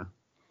Gardner,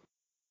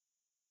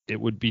 it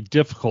would be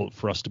difficult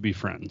for us to be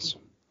friends.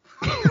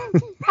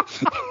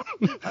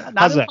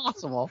 Not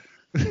impossible.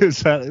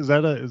 Is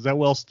that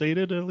well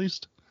stated at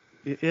least?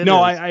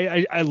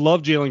 I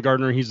love Jalen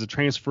Gardner. He's a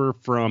transfer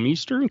from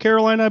Eastern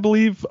Carolina, I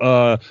believe.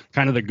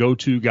 Kind of the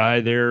go-to guy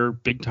there,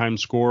 big-time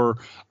scorer.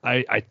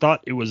 I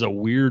thought it was a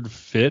weird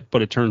fit,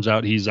 but it turns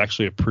out he's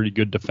actually a pretty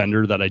good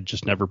defender that I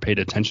just never paid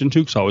attention to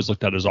because I always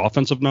looked at his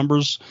offensive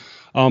numbers.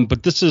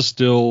 But this is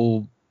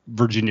still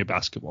Virginia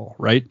basketball,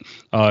 right?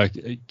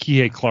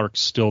 Kihei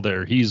Clark's still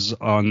there. He's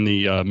on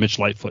the Mitch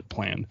Lightfoot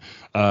plan.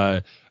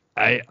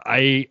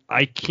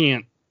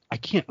 I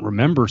can't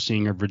remember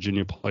seeing a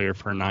Virginia player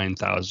for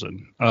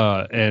 9,000.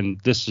 And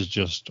this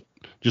is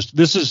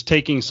this is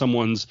taking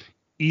someone's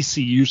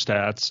ECU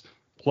stats,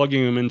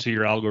 plugging them into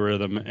your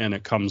algorithm, and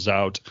it comes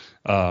out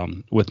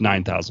with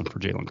 9,000 for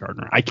Jalen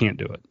Gardner. I can't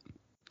do it.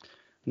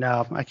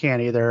 No, I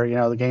can't either. You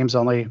know, the game's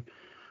only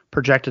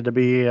projected to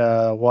be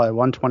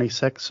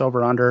 126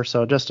 over under,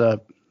 so just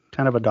a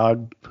kind of a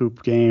dog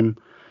poop game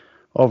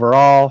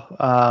overall.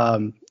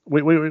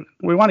 We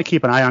want to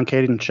keep an eye on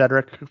Caden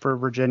Shedrick for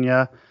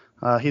Virginia.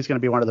 He's going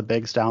to be one of the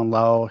bigs down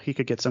low. He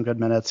could get some good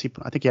minutes.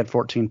 I think he had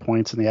 14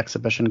 points in the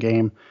exhibition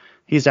game.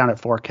 He's down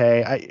at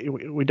 4K.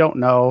 We don't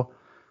know,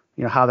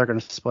 how they're going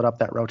to split up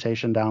that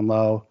rotation down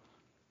low.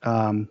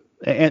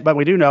 But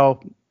we do know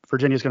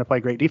Virginia's going to play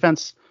great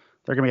defense.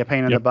 They're going to be a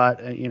pain in the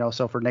butt.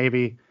 So for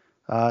Navy,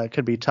 it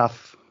could be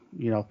tough.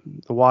 The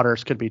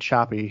waters could be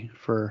choppy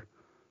for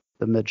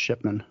the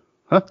midshipmen.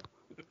 Huh?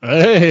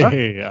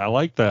 Hey, I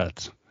like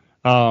that.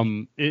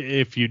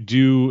 If you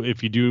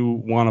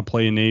do want to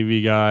play a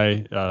Navy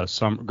guy,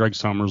 Greg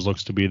Summers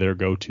looks to be their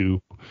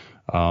go-to.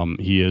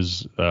 He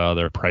is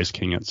their price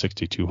king at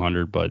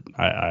 6,200, but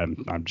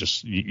I'm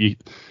just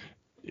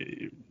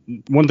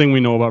one thing we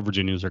know about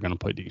Virginia is they're going to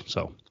play D.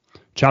 So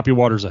choppy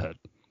waters ahead.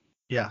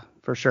 Yeah,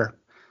 for sure.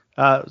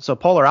 So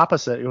polar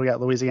opposite, we got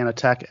Louisiana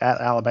Tech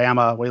at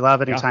Alabama. We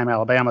love anytime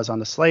Alabama's on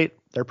the slate.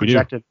 They're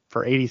projected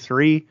for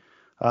 83.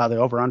 The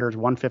over/under is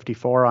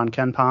 154 on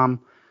KenPom.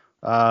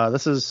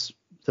 This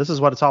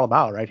is what it's all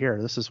about right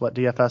here. This is what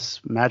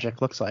DFS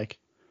magic looks like.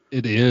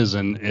 It is,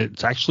 and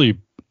it's actually,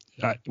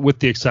 with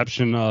the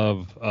exception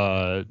of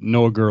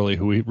Noah Gurley,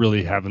 who we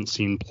really haven't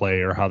seen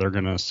play or how they're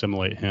going to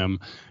assimilate him.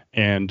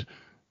 And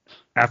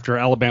after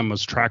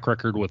Alabama's track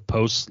record with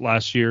posts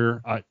last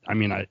year,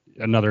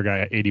 another guy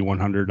at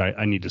 8,100,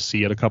 I need to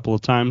see it a couple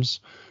of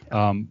times.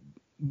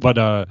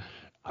 But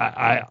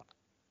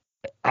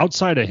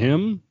outside of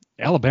him,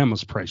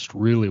 Alabama's priced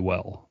really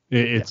well.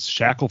 It's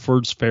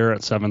Shackelford's fair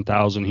at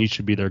 7,000. He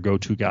should be their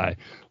go-to guy.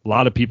 A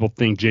lot of people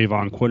think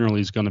Javon Quinterly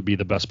is going to be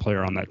the best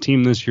player on that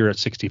team this year at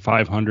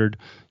 6,500.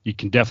 You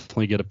can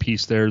definitely get a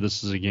piece there.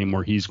 This is a game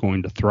where he's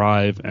going to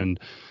thrive. And,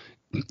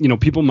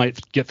 people might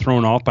get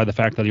thrown off by the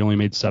fact that he only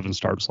made 7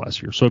 starts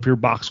last year. So if you're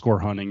box score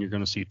hunting, you're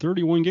going to see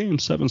 31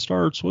 games, 7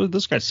 starts. Well,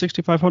 this guy's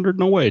 6,500.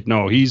 No way.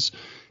 No,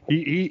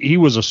 he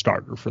was a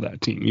starter for that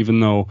team, even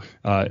though,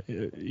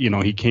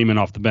 he came in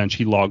off the bench.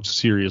 He logged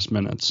serious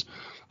minutes.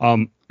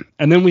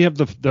 And then we have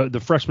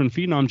the freshman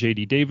phenom,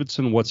 J.D.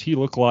 Davidson. What's he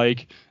look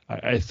like?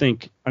 I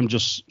think I'm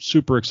just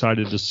super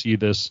excited to see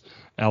this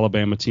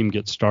Alabama team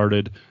get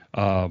started.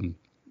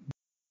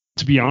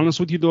 To be honest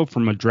with you, though,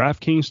 from a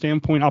DraftKings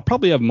standpoint, I'll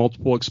probably have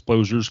multiple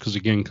exposures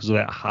because of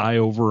that high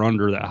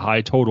over-under, that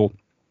high total,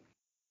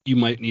 you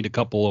might need a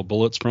couple of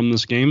bullets from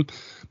this game.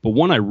 But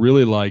one I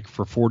really like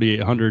for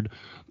 4,800,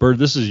 Bird,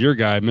 this is your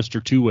guy,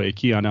 Mr. Two-Way,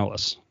 Keon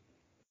Ellis.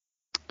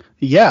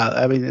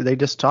 Yeah, they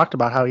just talked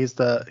about how he's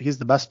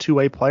the best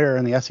two-way player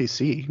in the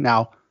SEC.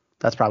 Now,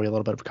 that's probably a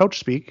little bit of coach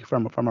speak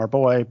from our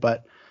boy,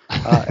 but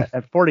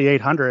at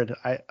 4,800,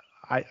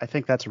 I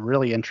think that's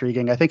really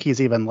intriguing. I think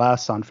he's even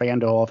less on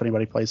FanDuel if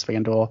anybody plays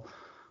FanDuel.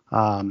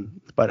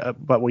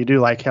 But we do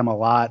like him a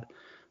lot.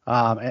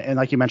 And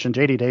like you mentioned,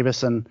 J.D.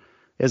 Davison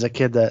is a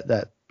kid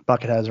that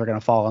Bucketheads are going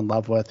to fall in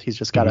love with. He's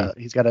just got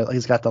he's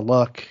got the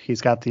look,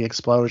 he's got the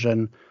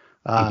explosion.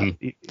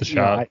 The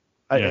shot.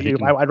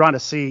 I'd want to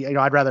see.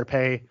 I'd rather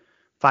pay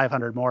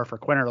 $500 more for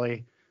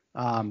Quinterly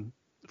in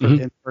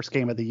the first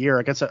game of the year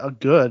against a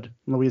good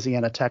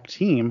Louisiana Tech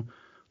team.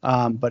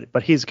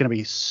 But he's going to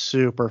be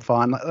super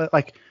fun.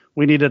 Like,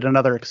 we needed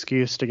another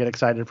excuse to get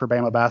excited for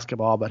Bama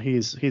basketball, but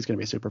he's going to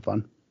be super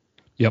fun.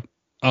 Yep.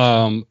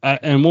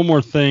 And one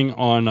more thing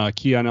on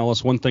Keon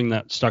Ellis. One thing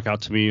that stuck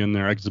out to me in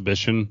their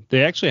exhibition,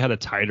 they actually had a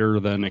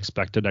tighter than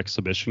expected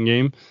exhibition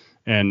game,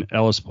 and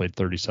Ellis played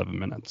 37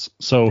 minutes.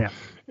 So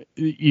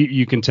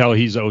you can tell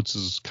he's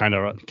Oates' kind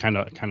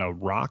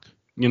of rock.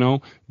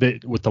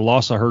 With the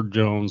loss of Herb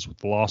Jones, with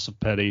the loss of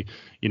Petty,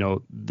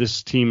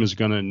 this team is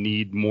going to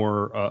need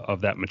more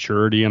of that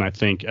maturity, and I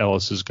think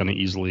Ellis is going to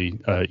easily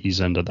ease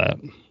into that.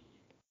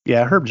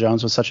 Yeah, Herb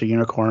Jones was such a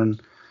unicorn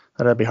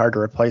that it'd be hard to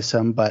replace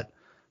him, but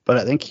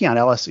I think Keon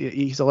Ellis,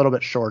 he's a little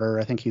bit shorter.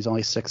 I think he's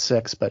only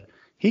 6'6", but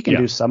he can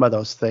do some of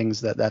those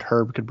things that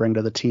Herb could bring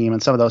to the team,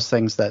 and some of those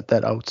things that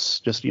Oates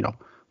just,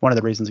 one of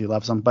the reasons he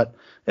loves him. But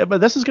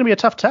this is going to be a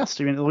tough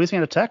test. I mean,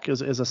 Louisiana Tech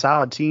is a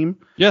solid team.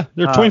 Yeah,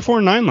 they're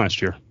 24-9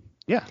 last year.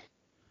 Yeah.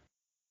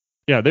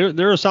 Yeah,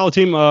 they're a solid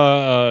team.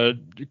 Kenny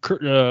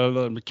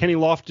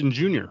Lofton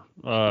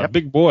Jr.,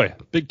 big boy,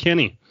 big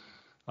Kenny.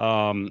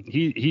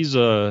 He's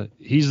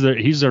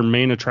their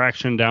main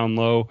attraction down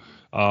low.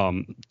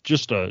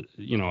 Just a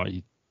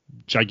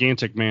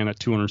gigantic man at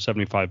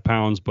 275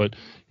 pounds, but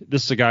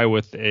this is a guy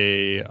with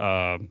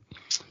a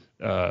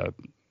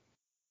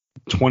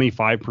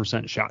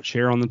 25% shot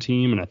share on the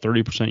team and a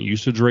 30%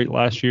 usage rate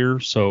last year.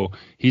 So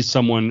he's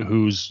someone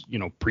who's,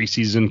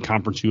 preseason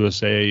Conference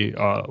USA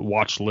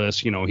watch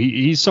list.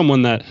 He's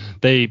someone that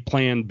they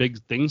plan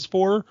big things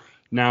for.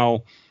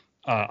 Now,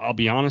 I'll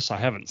be honest, I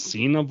haven't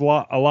seen a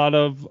lot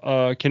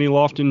of Kenny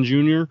Lofton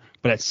Jr.,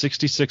 but at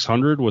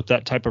 6,600 with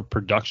that type of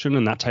production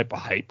and that type of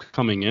hype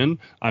coming in,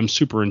 I'm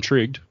super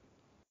intrigued.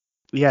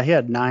 Yeah, he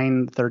had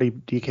 930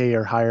 DK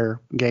or higher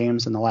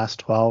games in the last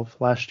 12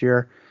 last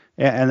year.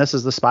 And this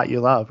is the spot you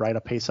love, right?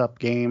 A pace-up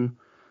game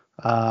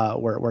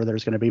where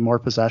there's going to be more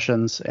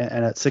possessions.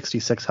 And at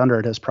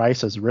 6,600, his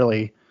price is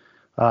really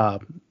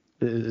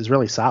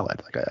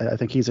solid. Like, I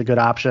think he's a good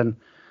option.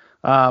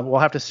 We'll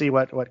have to see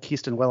what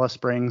Keaston Willis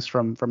brings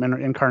from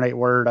Incarnate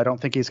Word. I don't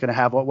think he's going to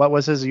have what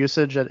was his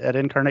usage at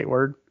Incarnate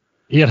Word?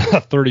 He had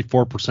a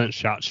 34%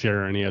 shot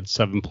share, and he had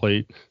 7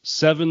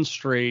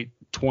 straight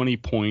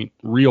 20-point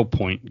real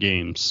point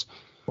games.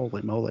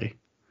 Holy moly!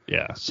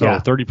 Yeah, so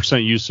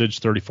 30% usage,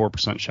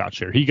 34% shot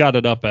share. He got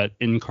it up at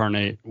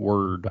Incarnate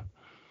Word.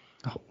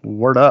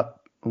 Word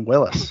up,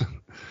 Willis.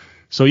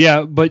 So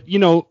yeah, but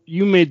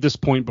you made this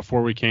point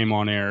before we came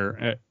on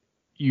air.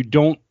 You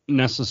don't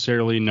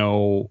necessarily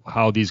know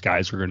how these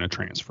guys are going to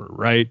transfer,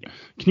 right?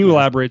 Can you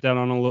elaborate that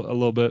on a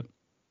little bit?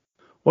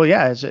 Well,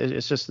 yeah,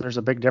 it's just there's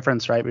a big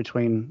difference, right,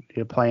 between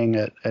playing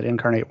at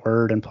Incarnate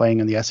Word and playing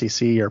in the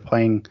SEC or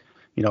playing,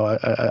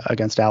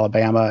 against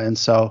Alabama, and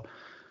so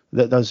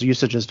those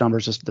usages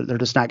numbers they're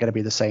just not going to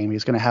be the same.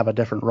 He's going to have a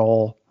different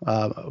role,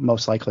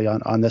 most likely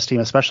on this team.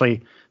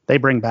 Especially they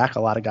bring back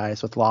a lot of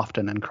guys with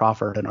Lofton and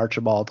Crawford and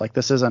Archibald. Like,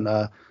 this isn't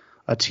a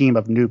team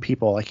of new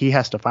people. Like, he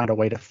has to find a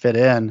way to fit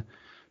in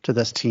to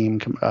this team,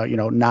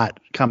 not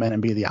come in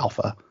and be the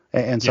alpha.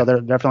 And so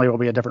there definitely will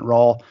be a different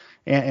role.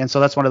 And so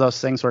that's one of those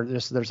things where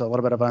there's a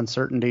little bit of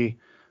uncertainty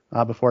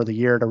before the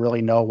year to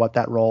really know what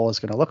that role is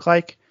going to look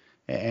like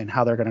and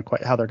how they're going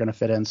to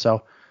fit in.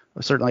 So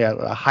certainly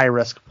a high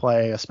risk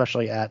play,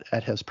 especially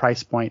at his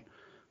price point.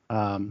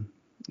 I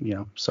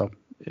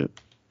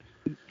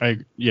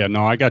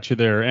got you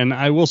there. And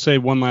I will say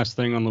one last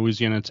thing on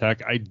Louisiana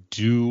Tech. I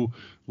do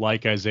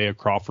like Isaiah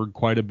Crawford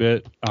quite a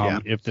bit.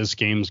 If this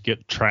game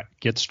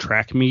gets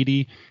track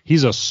meaty,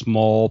 he's a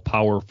small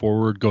power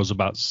forward, goes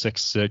about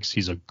 6'6".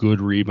 He's a good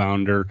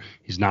rebounder.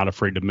 He's not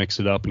afraid to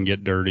mix it up and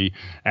get dirty.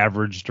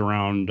 Averaged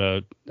around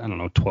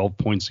 12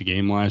 points a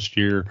game last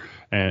year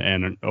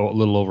and a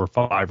little over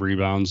 5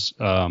 rebounds.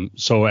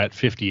 So at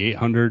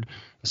 5,800,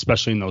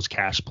 especially in those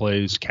cash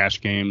plays, cash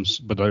games,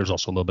 but there's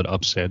also a little bit of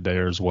upside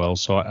there as well.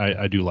 So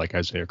I do like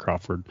Isaiah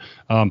Crawford.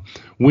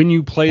 When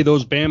you play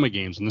those Bama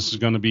games, and this is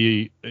going to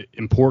be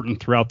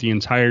important throughout the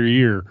entire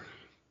year,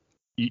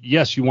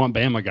 yes, you want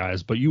Bama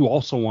guys, but you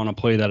also want to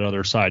play that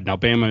other side. Now,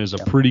 Bama is a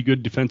pretty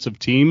good defensive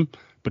team,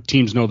 but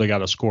teams know they got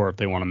to score if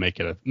they want to make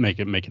it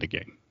a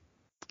game.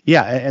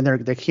 Yeah, and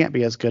they can't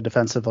be as good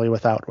defensively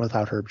without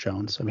Herb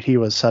Jones. I mean, he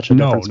was such a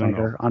difference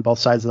maker on both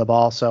sides of the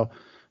ball. So,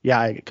 yeah,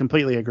 I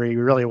completely agree.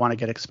 We really want to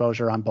get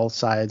exposure on both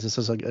sides. This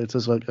is a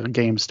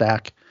game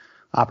stack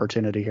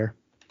opportunity here.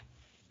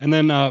 And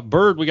then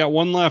Bird, we got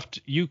one left.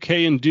 UK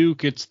and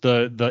Duke. It's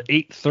the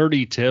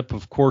 8:30 tip.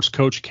 Of course,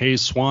 Coach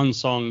K's swan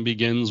song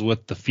begins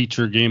with the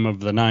feature game of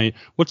the night.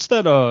 What's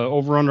that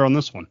over under on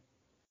this one?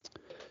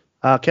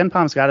 Ken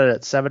Palm's got it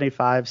at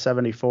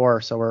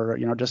 75-74, so we're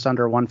just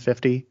under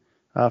 150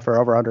 for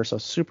over under. So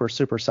super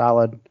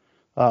solid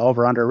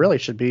over under. Really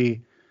should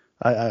be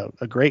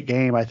a great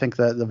game. I think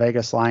the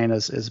Vegas line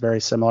is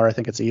very similar. I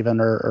think it's even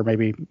or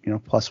maybe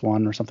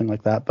 +1 or something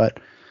like that. But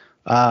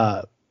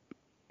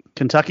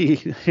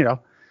Kentucky,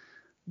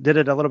 did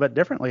it a little bit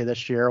differently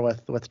this year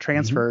with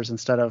transfers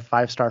instead of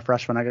 5-star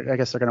freshmen. I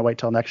guess they're going to wait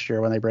till next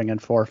year when they bring in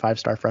 4 or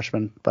 5-star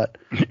freshmen. But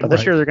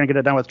this year they're going to get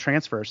it done with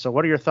transfers. So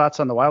what are your thoughts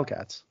on the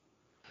Wildcats?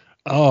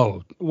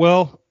 Oh,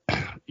 well,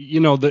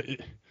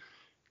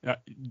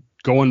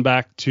 going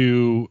back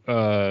to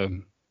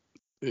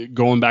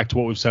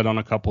what we've said on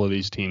a couple of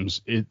these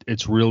teams,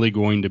 it's really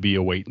going to be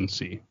a wait and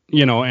see.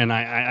 And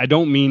I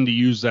don't mean to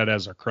use that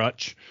as a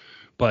crutch,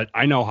 but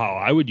I know how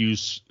I would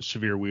use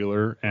Sahvir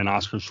Wheeler and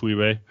Oscar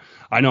Tshiebwe.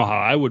 I know how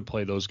I would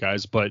play those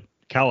guys. But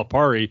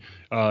Calipari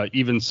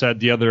even said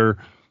the other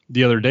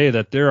day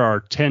that there are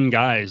 10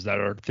 guys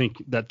that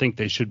think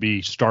they should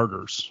be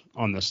starters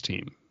on this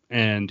team,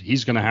 and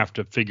he's going to have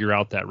to figure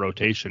out that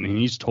rotation. And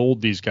he's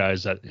told these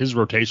guys that his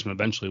rotation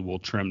eventually will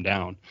trim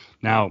down.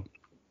 Now,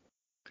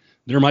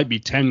 there might be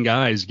 10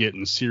 guys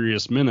getting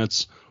serious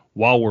minutes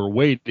while we're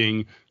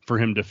waiting for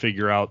him to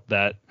figure out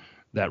that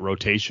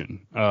rotation.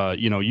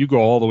 You go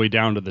all the way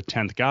down to the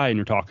 10th guy, and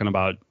you're talking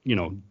about,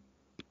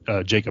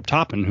 Jacob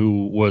Toppin,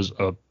 who was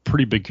a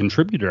pretty big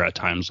contributor at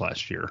times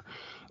last year.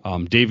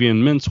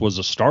 Davian Mintz was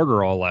a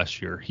starter all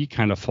last year. He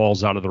kind of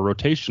falls out of the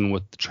rotation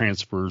with the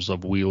transfers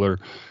of Wheeler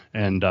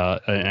and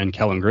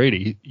Kellen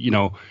Grady.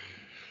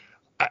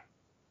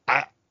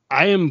 I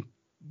am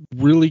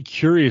really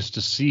curious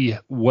to see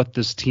what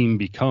this team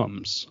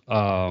becomes.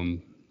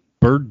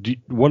 Bird,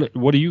 what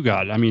do you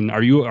got? I mean,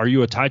 are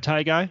you a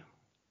Ty guy?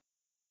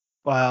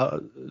 Well,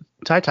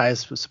 Ty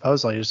is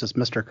supposedly just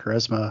Mr.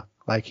 Charisma.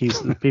 Like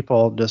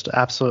people just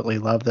absolutely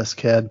love this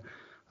kid.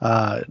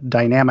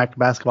 Dynamic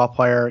basketball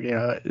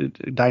player,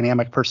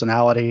 dynamic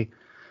personality.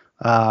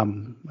 I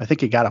think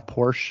he got a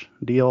Porsche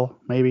deal,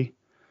 maybe.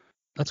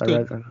 That's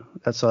good.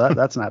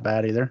 That's not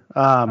bad either.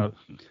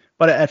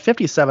 But at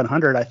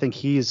 5,700, I think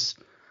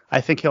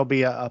he'll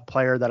be a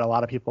player that a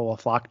lot of people will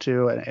flock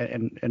to,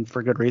 and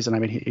for good reason. I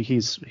mean,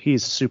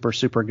 he's super,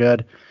 super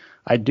good.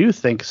 I do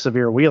think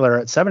Sahvir Wheeler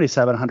at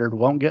 7,700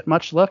 won't get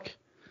much look,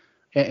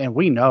 and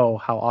we know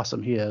how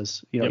awesome he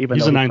is. Even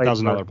he's a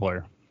 $9,000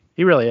 player.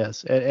 He really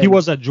is. He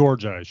was at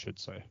Georgia, I should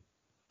say.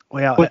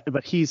 Well,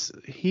 but he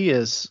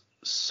is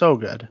so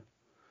good.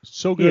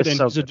 So good, and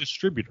he's a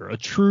distributor, a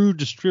true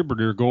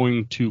distributor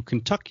going to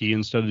Kentucky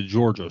instead of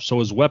Georgia. So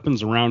his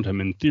weapons around him,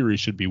 in theory,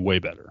 should be way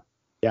better.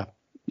 Yeah,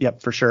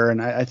 yep, for sure.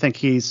 And I think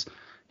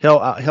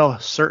he'll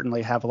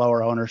certainly have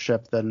lower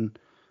ownership than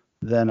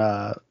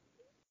Ty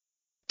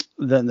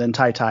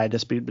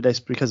just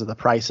because of the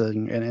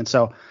pricing. And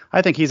so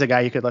I think he's a guy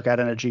you could look at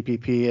in a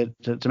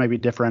GPP to maybe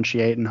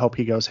differentiate and hope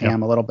he goes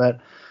ham a little bit.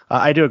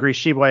 I do agree.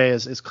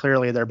 Tshiebwe is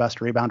clearly their best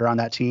rebounder on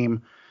that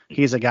team.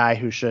 He's a guy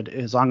who should,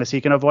 as long as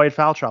he can avoid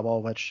foul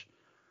trouble, which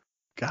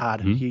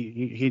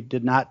he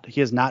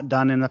has not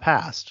done in the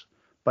past,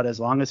 but as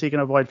long as he can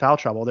avoid foul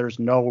trouble, there's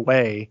no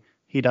way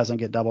he doesn't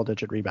get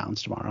double-digit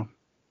rebounds tomorrow.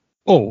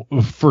 Oh,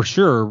 for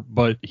sure,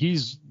 but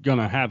he's going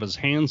to have his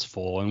hands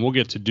full, and we'll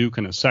get to Duke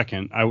in a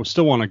second. I would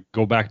still want to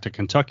go back to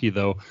Kentucky,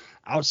 though.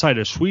 Outside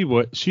of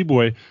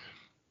Tshiebwe,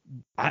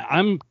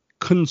 I'm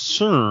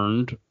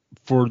concerned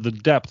for the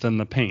depth in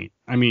the paint.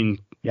 I mean,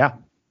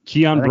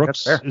 Keon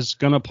Brooks is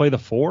going to play the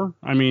 4.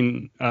 I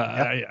mean,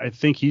 I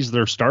think he's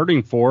their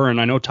starting 4,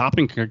 and I know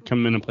Toppin can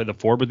come in and play the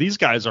 4, but these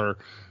guys are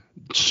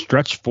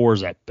stretch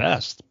 4s at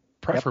best,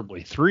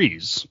 preferably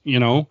 3s,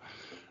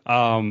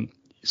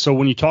 So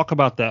when you talk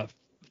about that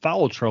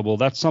foul trouble,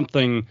 that's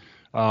something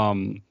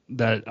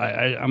that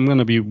I'm going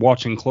to be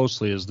watching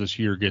closely as this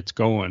year gets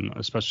going,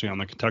 especially on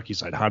the Kentucky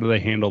side. How do they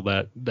handle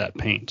that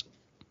paint?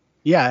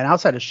 Yeah, and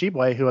outside of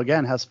Tshiebwe, who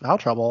again has foul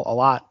trouble a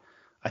lot,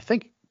 I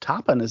think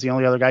Toppin is the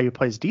only other guy who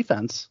plays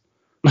defense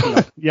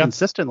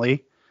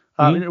consistently.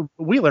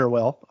 Wheeler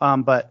will,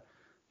 but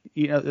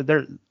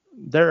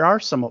there are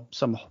some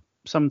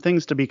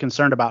things to be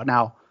concerned about.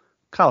 Now,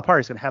 Calipari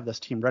is going to have this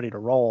team ready to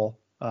roll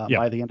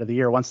by the end of the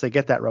year once they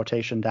get that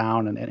rotation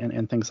down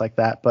and things like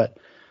that. But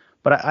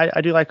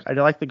I do like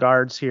the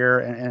guards here,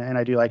 and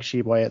I do like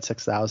Tshiebwe at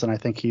 6,000. I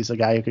think he's a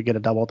guy who could get a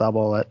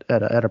double at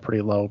a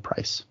pretty low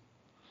price.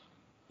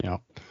 Yeah.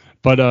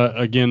 But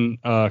again,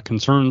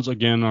 concerns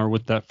again are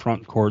with that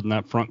front court, and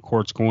that front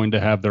court's going to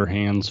have their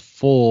hands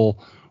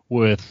full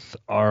with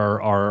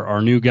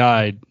our new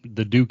guy,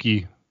 the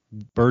Dookie.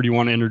 Bird, you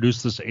want to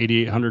introduce this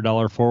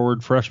 $8,800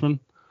 forward freshman?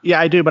 Yeah,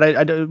 I do,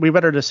 but we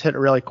better just hit it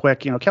really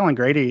quick. Kellen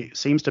Grady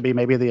seems to be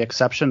maybe the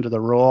exception to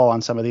the rule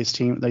on some of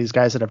these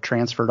guys that have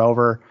transferred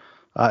over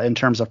in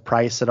terms of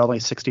price at only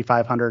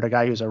 $6,500. A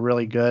guy who's a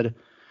really good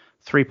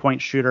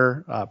 3-point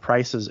shooter.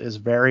 Price is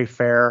very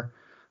fair.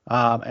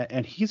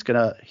 And he's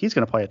gonna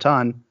play a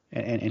ton,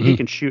 and he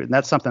can shoot, and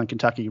that's something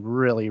Kentucky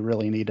really,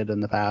 really needed in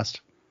the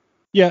past.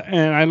 Yeah,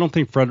 and I don't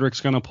think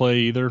Frederick's gonna play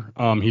either.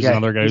 He's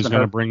another guy who's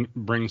gonna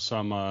bring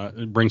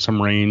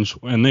some range,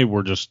 and they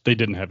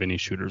didn't have any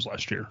shooters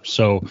last year.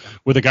 So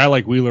with a guy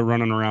like Wheeler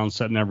running around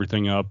setting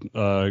everything up,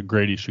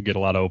 Grady should get a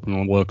lot of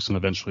open looks, and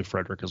eventually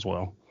Frederick as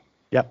well.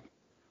 Yep.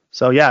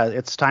 So yeah,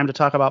 it's time to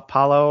talk about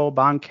Paolo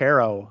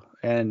Banchero,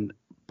 and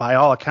by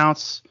all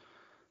accounts,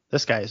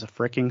 this guy is a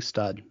freaking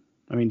stud.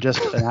 I mean,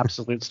 just an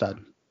absolute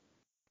stud.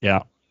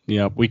 Yeah.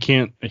 Yeah. We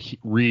can't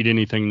read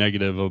anything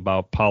negative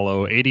about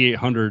Paolo.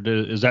 8,800.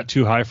 Is that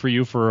too high for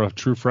you for a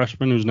true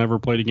freshman who's never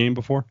played a game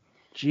before?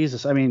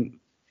 Jesus. I mean,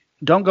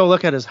 don't go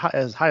look at his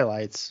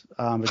highlights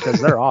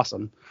because they're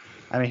awesome.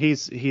 I mean,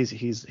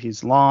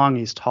 he's long,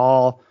 he's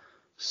tall,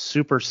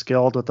 super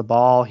skilled with the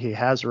ball. He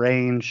has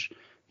range.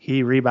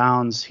 He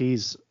rebounds.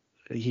 He's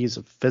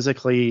a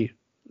physically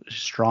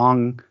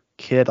strong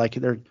kid. Like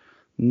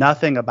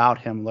nothing about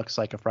him looks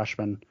like a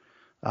freshman.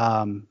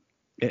 And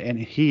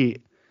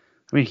he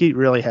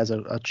really has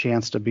a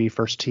chance to be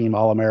first team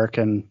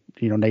All-American,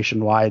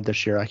 nationwide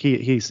this year. Like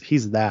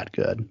he's that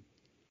good.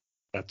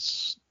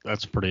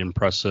 That's pretty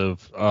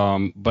impressive.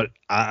 But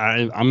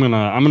I'm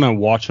gonna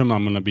watch him.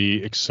 I'm gonna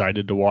be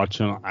excited to watch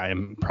him.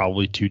 I'm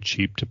probably too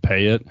cheap to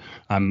pay it.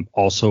 I'm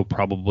also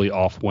probably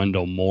off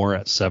Wendell Moore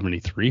at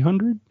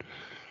 7,300.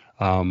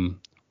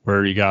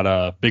 Where you got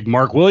a big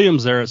Mark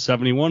Williams there at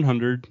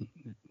 7,100.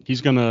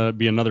 He's gonna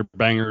be another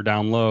banger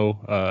down low.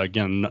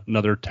 Again,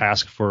 another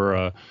task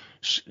for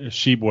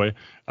Sheboy.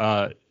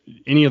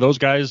 Any of those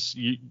guys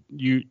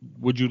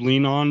would you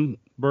lean on,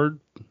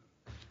 Bird?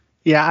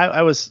 Yeah,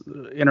 I was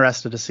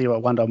interested to see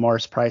what Wendell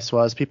Moore's price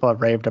was. People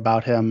have raved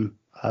about him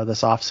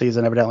this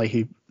offseason.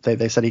 Evidently,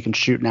 they said he can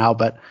shoot now,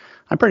 but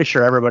I'm pretty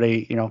sure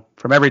everybody,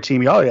 from every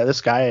team, oh yeah, this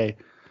guy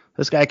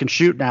can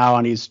shoot now,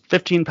 and he's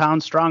 15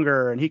 pounds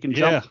stronger, and he can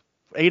jump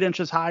 8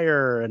 inches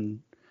higher, and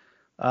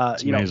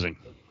it's amazing.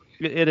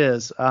 It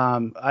is.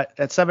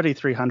 At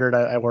 7,300,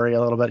 I worry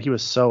a little bit. He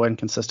was so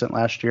inconsistent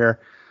last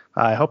year.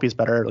 I hope he's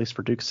better, at least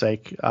for Duke's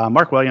sake.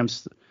 Mark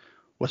Williams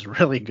was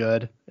really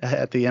good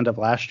at the end of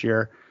last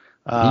year.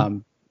 At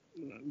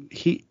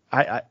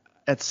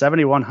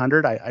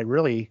 7,100,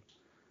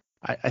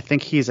 I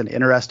think he's an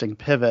interesting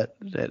pivot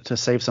to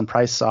save some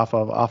price off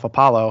of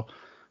Apollo,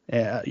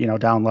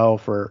 down low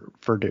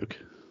for Duke.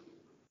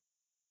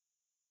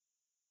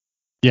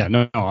 Yeah,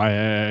 no,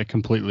 I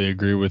completely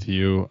agree with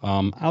you.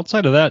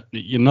 Outside of that,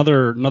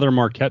 another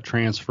Marquette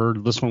transfer.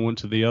 This one went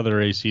to the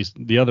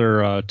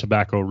other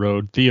Tobacco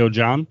Road. Theo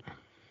John.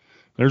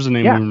 There's a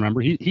name we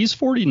remember. He's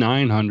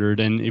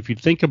 4,900, and if you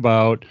think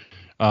about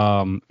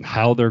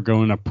how they're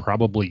going to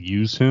probably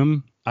use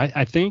him,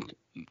 I think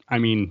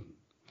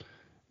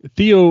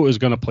Theo is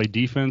going to play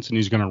defense, and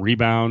he's going to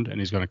rebound,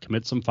 and he's going to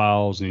commit some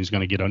fouls, and he's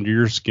going to get under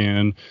your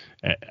skin.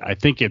 I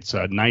think it's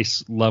a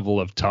nice level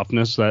of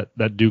toughness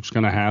that Duke's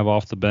going to have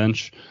off the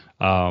bench.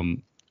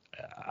 I'm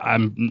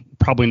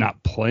probably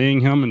not playing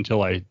him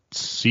until I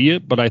see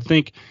it, but I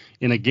think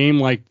in a game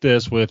like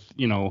this with,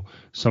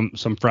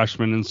 some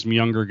freshmen and some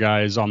younger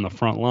guys on the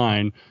front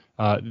line,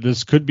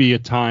 this could be a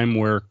time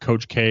where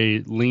Coach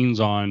K leans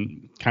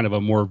on kind of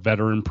a more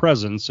veteran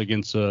presence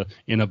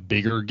in a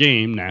bigger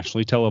game,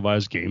 nationally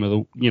televised game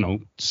of the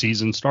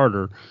season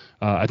starter.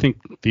 I think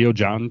Theo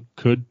John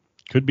could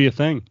be a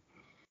thing.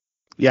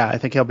 Yeah, I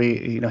think he'll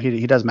be.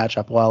 He does match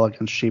up well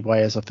against Sheboy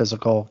as a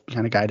physical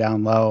kind of guy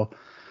down low.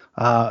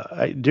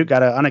 Duke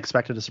got an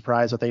unexpected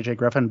surprise with AJ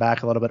Griffin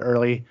back a little bit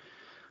early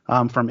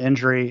from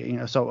injury,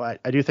 so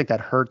I do think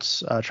that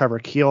hurts Trevor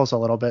Keels a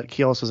little bit.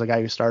 Keels was a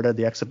guy who started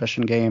the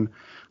exhibition game,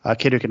 a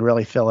kid who can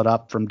really fill it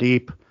up from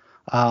deep.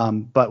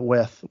 But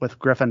with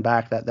Griffin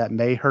back, that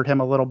may hurt him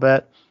a little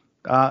bit.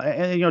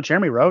 And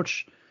Jeremy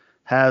Roach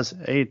has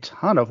a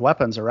ton of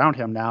weapons around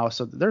him now,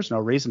 so there's no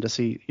reason to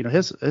see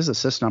his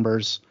assist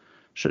numbers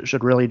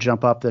should really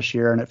jump up this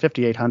year. And at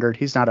 5,800,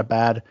 he's not a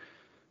bad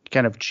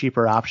kind of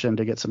cheaper option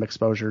to get some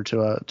exposure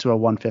to a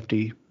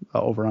 150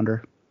 over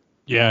under.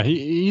 Yeah,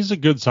 he's a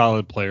good,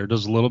 solid player.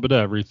 Does a little bit of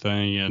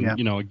everything, and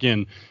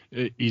again,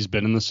 he's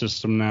been in the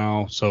system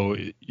now, so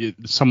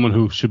someone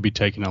who should be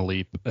taking a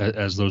leap,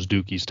 as those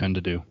Dukies tend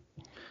to do.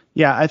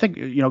 Yeah, I think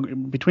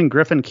between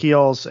Griffin,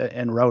 Keels,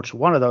 and Roach,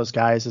 one of those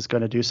guys is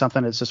going to do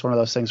something. It's just one of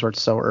those things where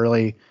it's so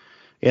early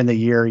in the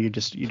year, you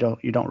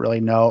don't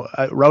really know.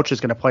 Roach is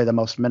going to play the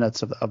most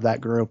minutes of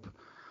that group.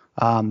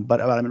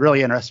 But I'm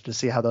really interested to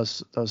see how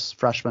those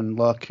freshmen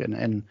look,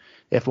 and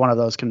if one of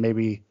those can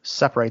maybe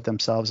separate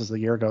themselves as the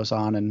year goes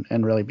on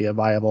and really be a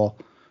viable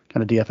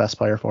kind of DFS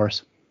player for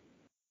us.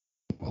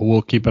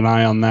 We'll keep an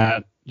eye on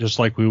that, just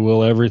like we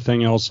will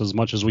everything else, as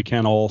much as we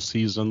can all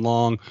season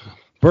long.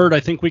 Bird,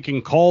 I think we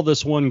can call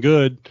this one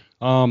good.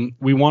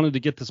 We wanted to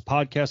get this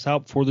podcast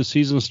out before the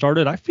season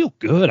started. I feel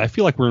good. I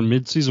feel like we're in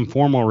mid-season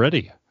form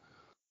already.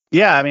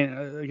 Yeah, I mean,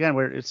 again,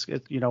 we're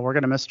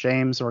going to miss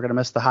James. We're going to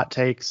miss the hot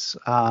takes.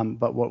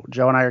 But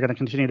Joe and I are going to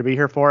continue to be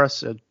here for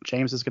us.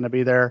 James is going to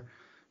be there,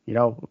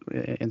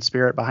 in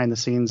spirit behind the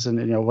scenes,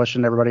 and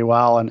wishing everybody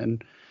well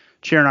and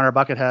cheering on our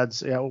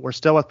Bucketheads. We're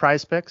still with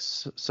Prize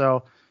Picks,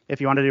 so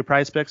if you want to do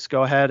Prize Picks,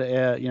 go ahead.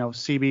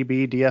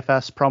 CBB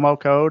DFS promo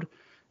code,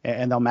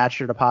 and they'll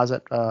match your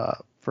deposit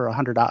for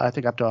 $100. I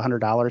think up to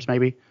 $100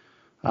 maybe.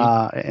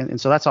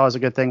 And so that's always a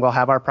good thing. We'll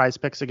have our Prize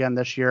Picks again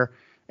this year.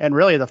 And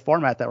really, the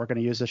format that we're going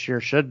to use this year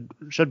should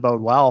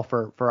bode well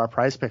for our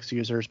Prize Picks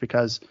users,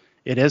 because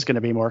it is going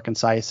to be more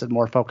concise and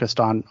more focused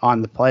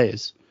on the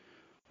plays.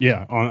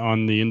 Yeah,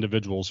 on the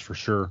individuals for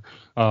sure.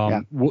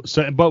 Yeah.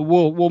 But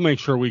we'll make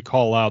sure we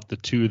call out the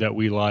 2 that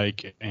we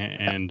like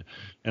and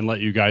let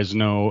you guys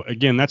know.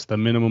 Again, that's the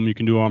minimum you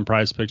can do on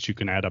Prize Picks. You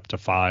can add up to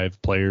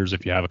 5 players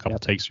if you have a couple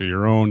takes of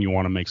your own. You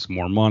want to make some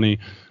more money.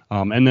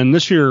 And then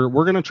this year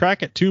we're gonna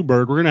track it too,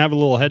 Bird. We're gonna have a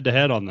little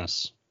head-to-head on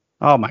this.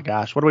 Oh my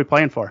gosh, what are we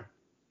playing for?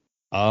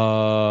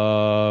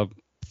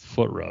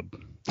 Foot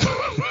rub.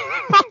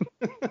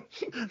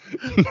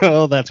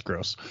 No, that's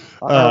gross.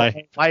 I'm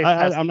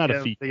not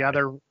a feet. The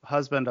other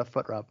husband a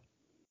foot rub.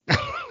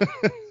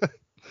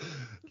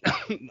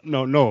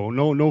 No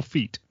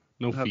feet.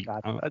 No feet.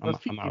 God. I'm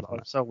out on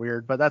that. So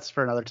weird, but that's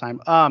for another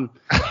time.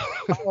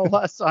 Follow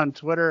us on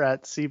Twitter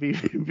at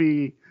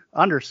CBB_DFS.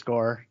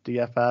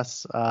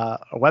 Our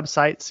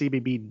website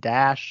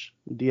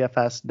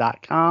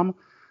cbb-dfs.com.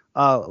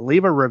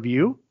 Leave a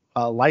review.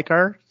 Like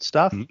our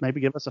stuff. Mm-hmm. Maybe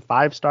give us a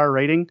 5-star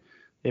rating.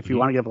 If you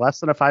want to give less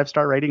than a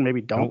 5-star rating, maybe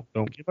don't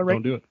give a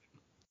rating. Don't do it.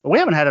 But we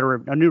haven't had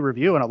a new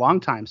review in a long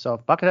time. So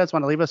if Bucketheads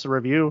want to leave us a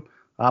review,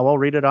 we'll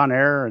read it on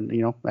air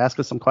and, ask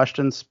us some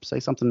questions,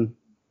 say something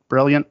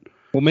brilliant.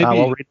 Well,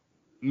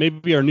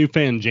 maybe our new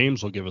fan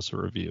James will give us a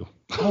review.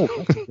 Oh,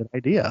 that's a good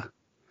idea.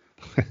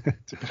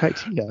 It's a good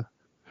idea.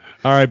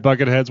 All right,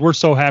 Bucketheads, we're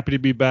so happy to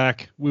be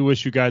back. We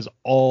wish you guys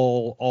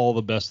all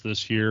the best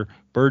this year.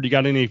 Bird, you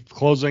got any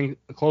closing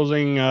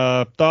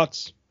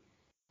thoughts?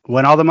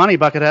 Win all the money,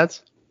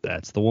 Bucketheads.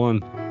 That's the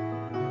one.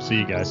 See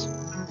you guys.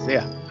 See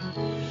ya.